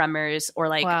felt tremors or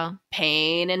like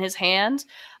pain in his hand.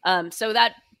 So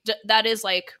that is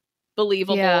like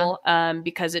believable,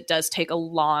 because it does take a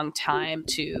long time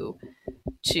to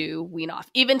wean off.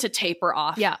 Even to taper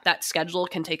off, that schedule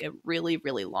can take a really,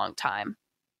 really long time.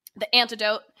 The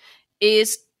antidote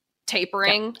is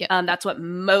tapering. That's what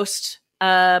most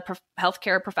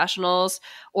healthcare professionals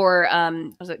or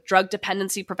drug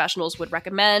dependency professionals would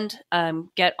recommend.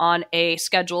 Get on a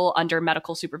schedule under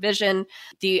medical supervision.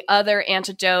 The other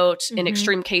antidote in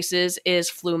extreme cases is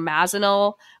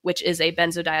flumazenil, which is a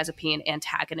benzodiazepine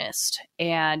antagonist.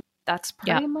 And that's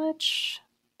pretty much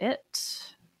it.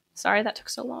 Sorry that took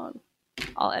so long.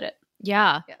 I'll edit.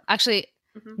 Yeah. Actually,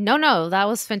 no, that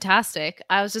was fantastic.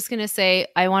 I was just going to say,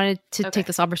 I wanted to take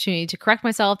this opportunity to correct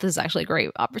myself. This is actually a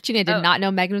great opportunity. I did not know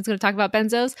Megan was going to talk about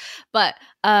benzos, but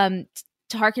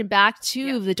to harken back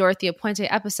to the Dorothea Puente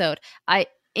episode, I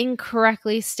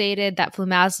incorrectly stated that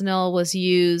flumazenil was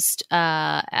used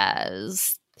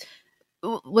was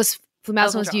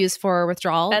used for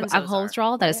withdrawal, alcohol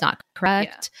withdrawal. That is not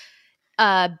correct.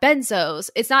 Benzos,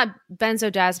 it's not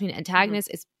benzodiazepine antagonists,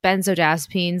 it's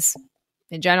benzodiazepines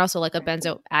in general. So like a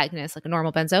benzo agonist, like a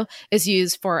normal benzo, is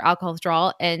used for alcohol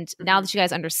withdrawal. And now that you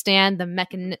guys understand the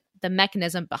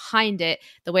mechanism behind it,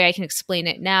 the way I can explain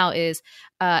it now is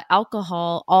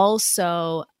alcohol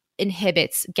also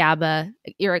inhibits GABA,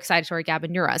 your excitatory GABA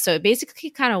neurons. So it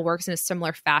basically kind of works in a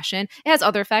similar fashion. It has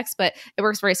other effects, but it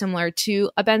works very similar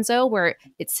to a benzo where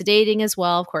it's sedating as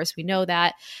well. Of course, we know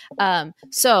that.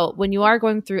 So when you are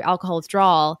going through alcohol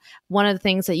withdrawal, one of the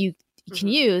things that you can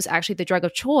use, actually the drug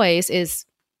of choice, is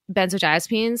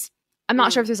benzodiazepines. I'm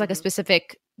not sure if there's like a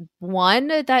specific one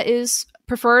that is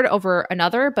preferred over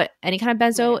another, but any kind of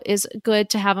benzo is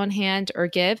good to have on hand or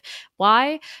give.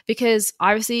 Why? Because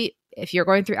obviously if you're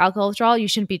going through alcohol withdrawal, you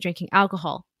shouldn't be drinking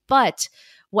alcohol. But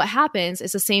what happens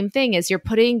is the same thing, is you're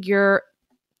putting your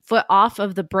foot off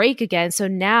of the brake again. So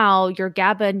now your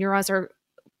GABA neurons are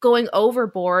going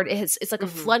overboard. It's like a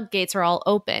floodgates are all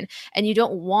open, and you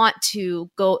don't want to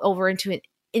go over into an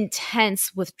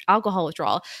intense with alcohol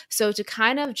withdrawal. So to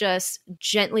kind of just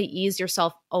gently ease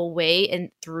yourself away and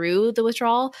through the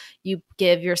withdrawal, you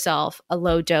give yourself a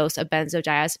low dose of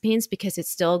benzodiazepines, because it's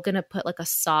still going to put like a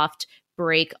soft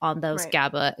break on those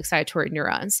GABA excitatory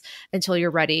neurons until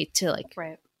you're ready to like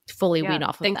fully wean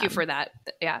off of them. Thank you for that.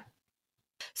 Yeah.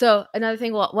 So another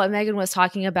thing, what Megan was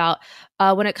talking about,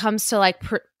 when it comes to like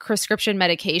prescription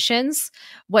medications,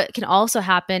 what can also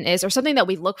happen is, or something that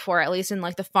we look for, at least in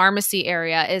like the pharmacy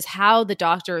area, is how the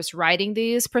doctor is writing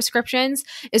these prescriptions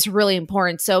is really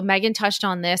important. So Megan touched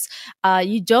on this.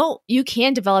 You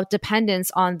can develop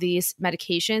dependence on these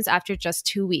medications after just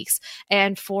 2 weeks.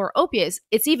 And for opiates,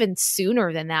 it's even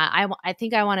sooner than that. I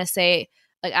think I want to say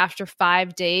like after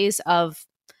 5 days of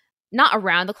not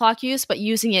around the clock use, but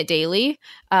using it daily,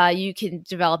 you can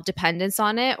develop dependence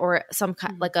on it, or some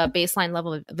kind like a baseline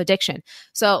level of addiction.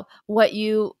 So what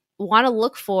you want to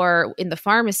look for in the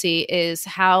pharmacy is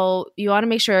how you want to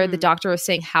make sure the doctor is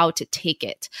saying how to take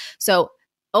it. So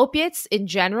opiates in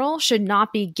general should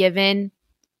not be given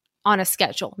on a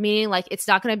schedule, meaning like it's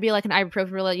not going to be like an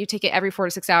ibuprofen where you take it every 4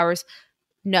 to 6 hours.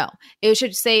 No, it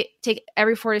should say take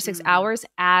every 4 to 6 hours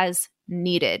as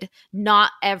needed,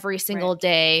 not every single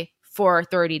day for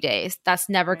 30 days. That's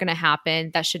never going to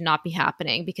happen. That should not be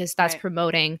happening, because that's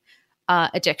promoting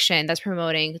addiction. That's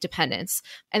promoting dependence.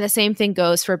 And the same thing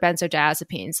goes for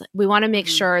benzodiazepines. We want to make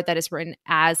sure that it's written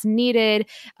as needed,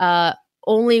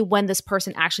 only when this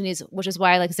person actually needs it, which is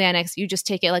why like Xanax, you just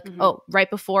take it like, right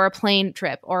before a plane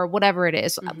trip or whatever it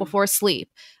is, before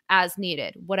sleep, as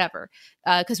needed, whatever.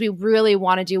 Because we really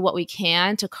want to do what we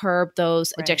can to curb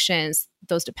those addictions,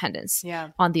 those dependence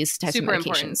on these types of medications.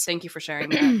 Important. Thank you for sharing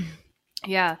that.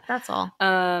 Yeah. That's all.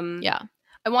 I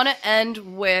want to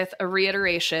end with a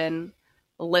reiteration.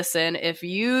 Listen, if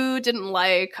you didn't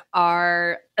like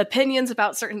our opinions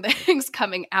about certain things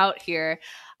coming out here,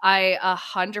 I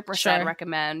 100%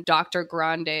 recommend Dr.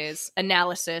 Grande's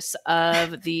analysis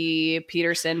of the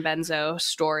Peterson benzo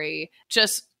story.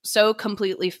 Just so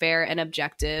completely fair and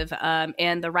objective,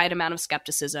 and the right amount of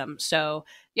skepticism. So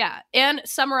yeah, and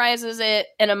summarizes it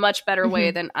in a much better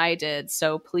way than I did.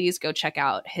 So please go check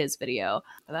out his video.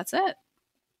 But that's it.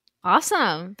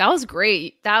 Awesome. That was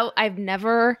great. That I've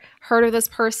never heard of this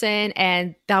person,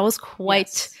 and that was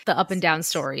quite the up and down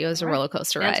story. It was a roller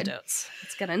coaster ride. Antidotes.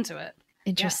 Let's get into it.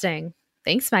 Interesting. Yeah.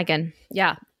 Thanks, Megan.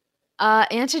 Yeah.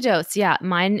 Antidotes. Yeah.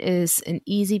 Mine is an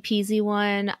easy peasy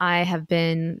one. I have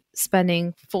been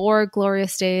spending 4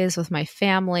 glorious days with my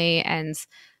family and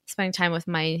spending time with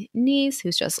my niece,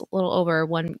 who's just a little over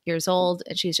 1 year old.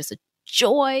 And she's just a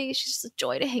joy. She's just a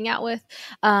joy to hang out with.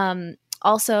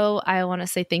 Also, I want to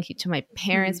say thank you to my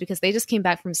parents because they just came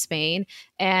back from Spain.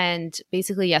 And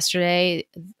basically yesterday,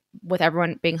 with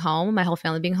everyone being home, my whole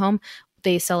family being home,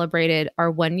 they celebrated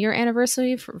our 1-year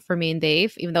anniversary for me and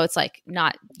Dave, even though it's like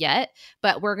not yet,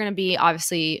 but we're going to be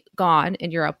obviously gone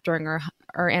in Europe during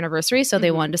our anniversary. So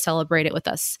they wanted to celebrate it with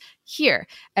us here.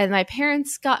 And my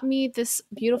parents got me this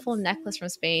beautiful necklace from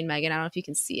Spain, Megan. I don't know if you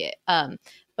can see it.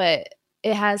 But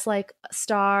it has like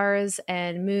stars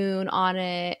and moon on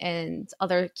it and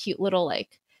other cute little,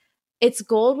 like, it's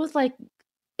gold with like,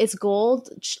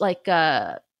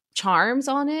 charms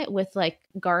on it with like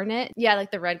garnet. Yeah, like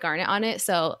the red garnet on it.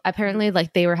 So apparently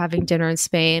like they were having dinner in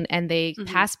Spain and they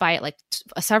passed by it like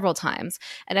several times.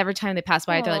 And every time they passed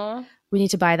by it, they're like, we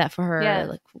need to buy that for her.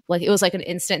 Yeah. Like it was like an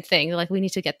instant thing. They're like, we need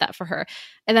to get that for her.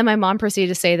 And then my mom proceeded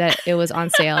to say that it was on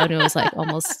sale and it was like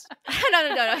almost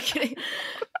no, I'm kidding.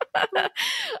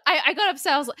 I got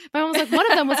upset. My mom was like, one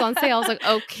of them was on sale. I was like,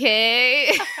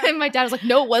 okay. And my dad was like,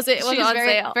 no, it wasn't. It wasn't on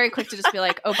sale. Very quick to just be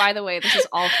like, oh, by the way, this is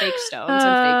all fake stones and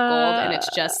fake gold, and it's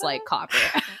just like copper.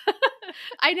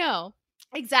 I know.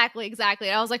 Exactly. And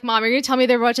I was like, Mom, are you going to tell me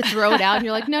they're about to throw it out? And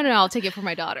you're like, no, I'll take it for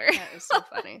my daughter. That was so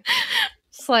funny.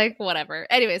 It's like, whatever.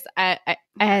 Anyways, I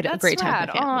had a great time.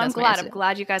 Oh, I'm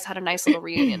glad you guys had a nice little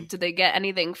reunion. Did they get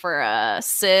anything for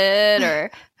Sid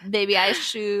or baby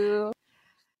Aishu?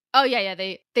 Oh, yeah,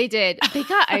 they did. They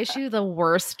got Aishu the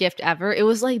worst gift ever. It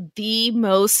was like the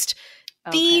most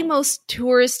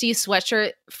touristy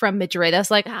sweatshirt from Madrid. I was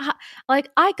like,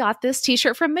 I got this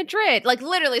t-shirt from Madrid. Like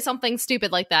literally something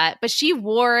stupid like that. But she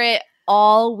wore it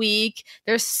all week.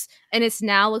 And it's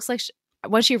now looks like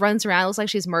when she runs around, it looks like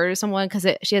she's murdered someone because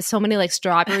she has so many like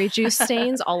strawberry juice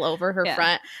stains all over her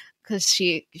front. Because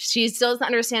she still doesn't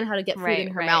understand how to get food in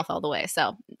her mouth all the way.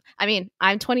 So, I mean,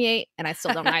 I'm 28 and I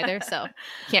still don't either. So,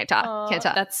 can't talk.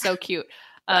 That's so cute.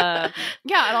 And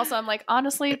also I'm like,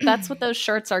 honestly, that's what those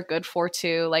shirts are good for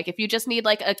too. Like, if you just need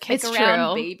like a kick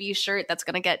around baby shirt that's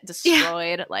gonna get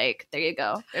destroyed, like there you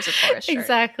go. There's a Taurus shirt.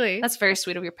 Exactly. That's very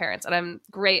sweet of your parents, and I'm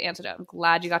great antidote. I'm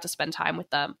glad you got to spend time with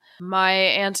them. My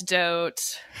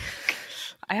antidote.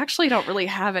 I actually don't really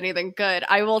have anything good.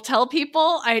 I will tell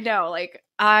people, I know, like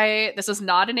this is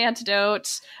not an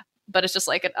antidote, but it's just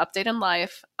like an update in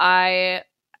life. I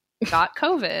got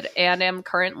COVID and am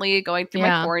currently going through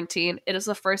my quarantine. It is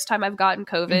the first time I've gotten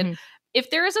COVID. If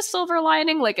there is a silver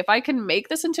lining, like if I can make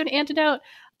this into an antidote,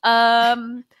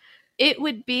 it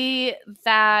would be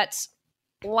that,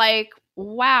 like,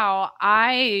 wow,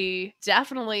 I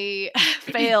definitely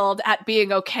failed at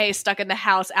being okay stuck in the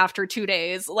house after 2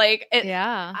 days. Like,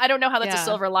 I don't know how that's a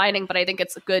silver lining, but I think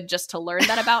it's good just to learn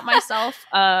that about myself.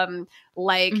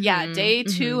 Day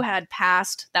 2 had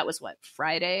passed. That was what,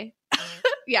 Friday?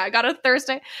 I got a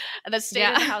Thursday and then stayed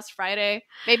in the house Friday,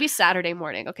 maybe Saturday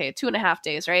morning. Okay, 2.5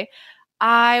 days, right?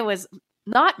 I was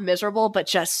not miserable, but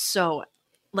just so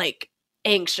like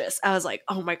anxious. I was like,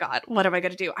 oh my God, what am I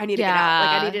going to do? I need to get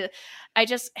out. Like I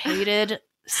just hated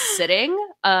sitting.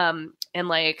 And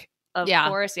like, of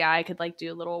course, I could like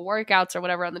do little workouts or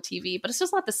whatever on the TV, but it's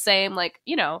just not the same. Like,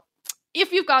 you know,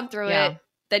 if you've gone through it,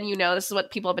 then you know, this is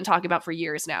what people have been talking about for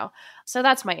years now. So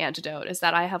that's my antidote, is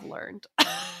that I have learned.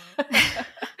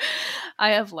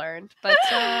 I have learned, but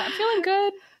I'm feeling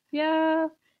good. Yeah.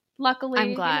 Luckily.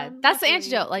 I'm glad. That's the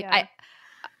antidote. Like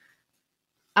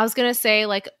I was going to say,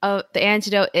 like, the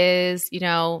antidote is, you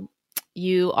know,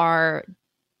 you are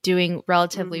doing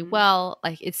relatively well.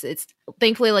 Like it's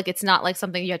thankfully, like, it's not like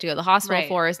something you have to go to the hospital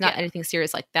for. It's not anything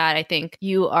serious like that. I think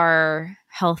you are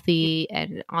healthy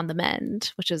and on the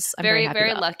mend, which is I'm very,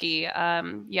 very lucky.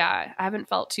 I haven't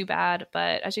felt too bad,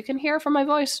 but as you can hear from my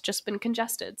voice, just been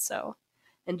congested. So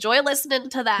enjoy listening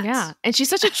to that. Yeah. And she's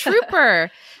such a trooper.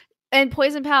 And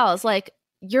Poison Pals, like,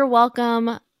 you're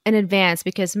welcome in advance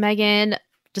because Megan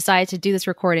decided to do this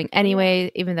recording anyway,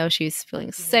 even though she's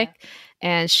feeling sick,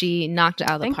 and she knocked it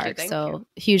out of the park. So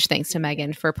huge thanks to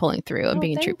Megan for pulling through and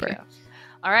being a trooper. You.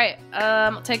 All right,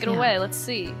 take it away. Let's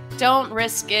see. Don't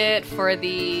risk it for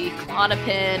the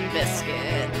Klonopin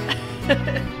biscuit.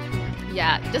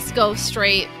 Just go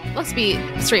straight. Let's be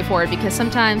straightforward because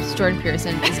sometimes Jordan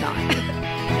Peterson is not.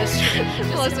 That's true.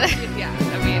 Let's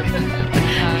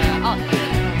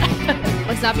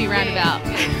not be roundabout.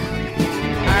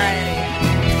 Alrighty.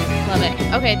 Love it.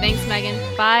 Okay, thanks, Megan.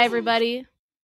 Bye, everybody.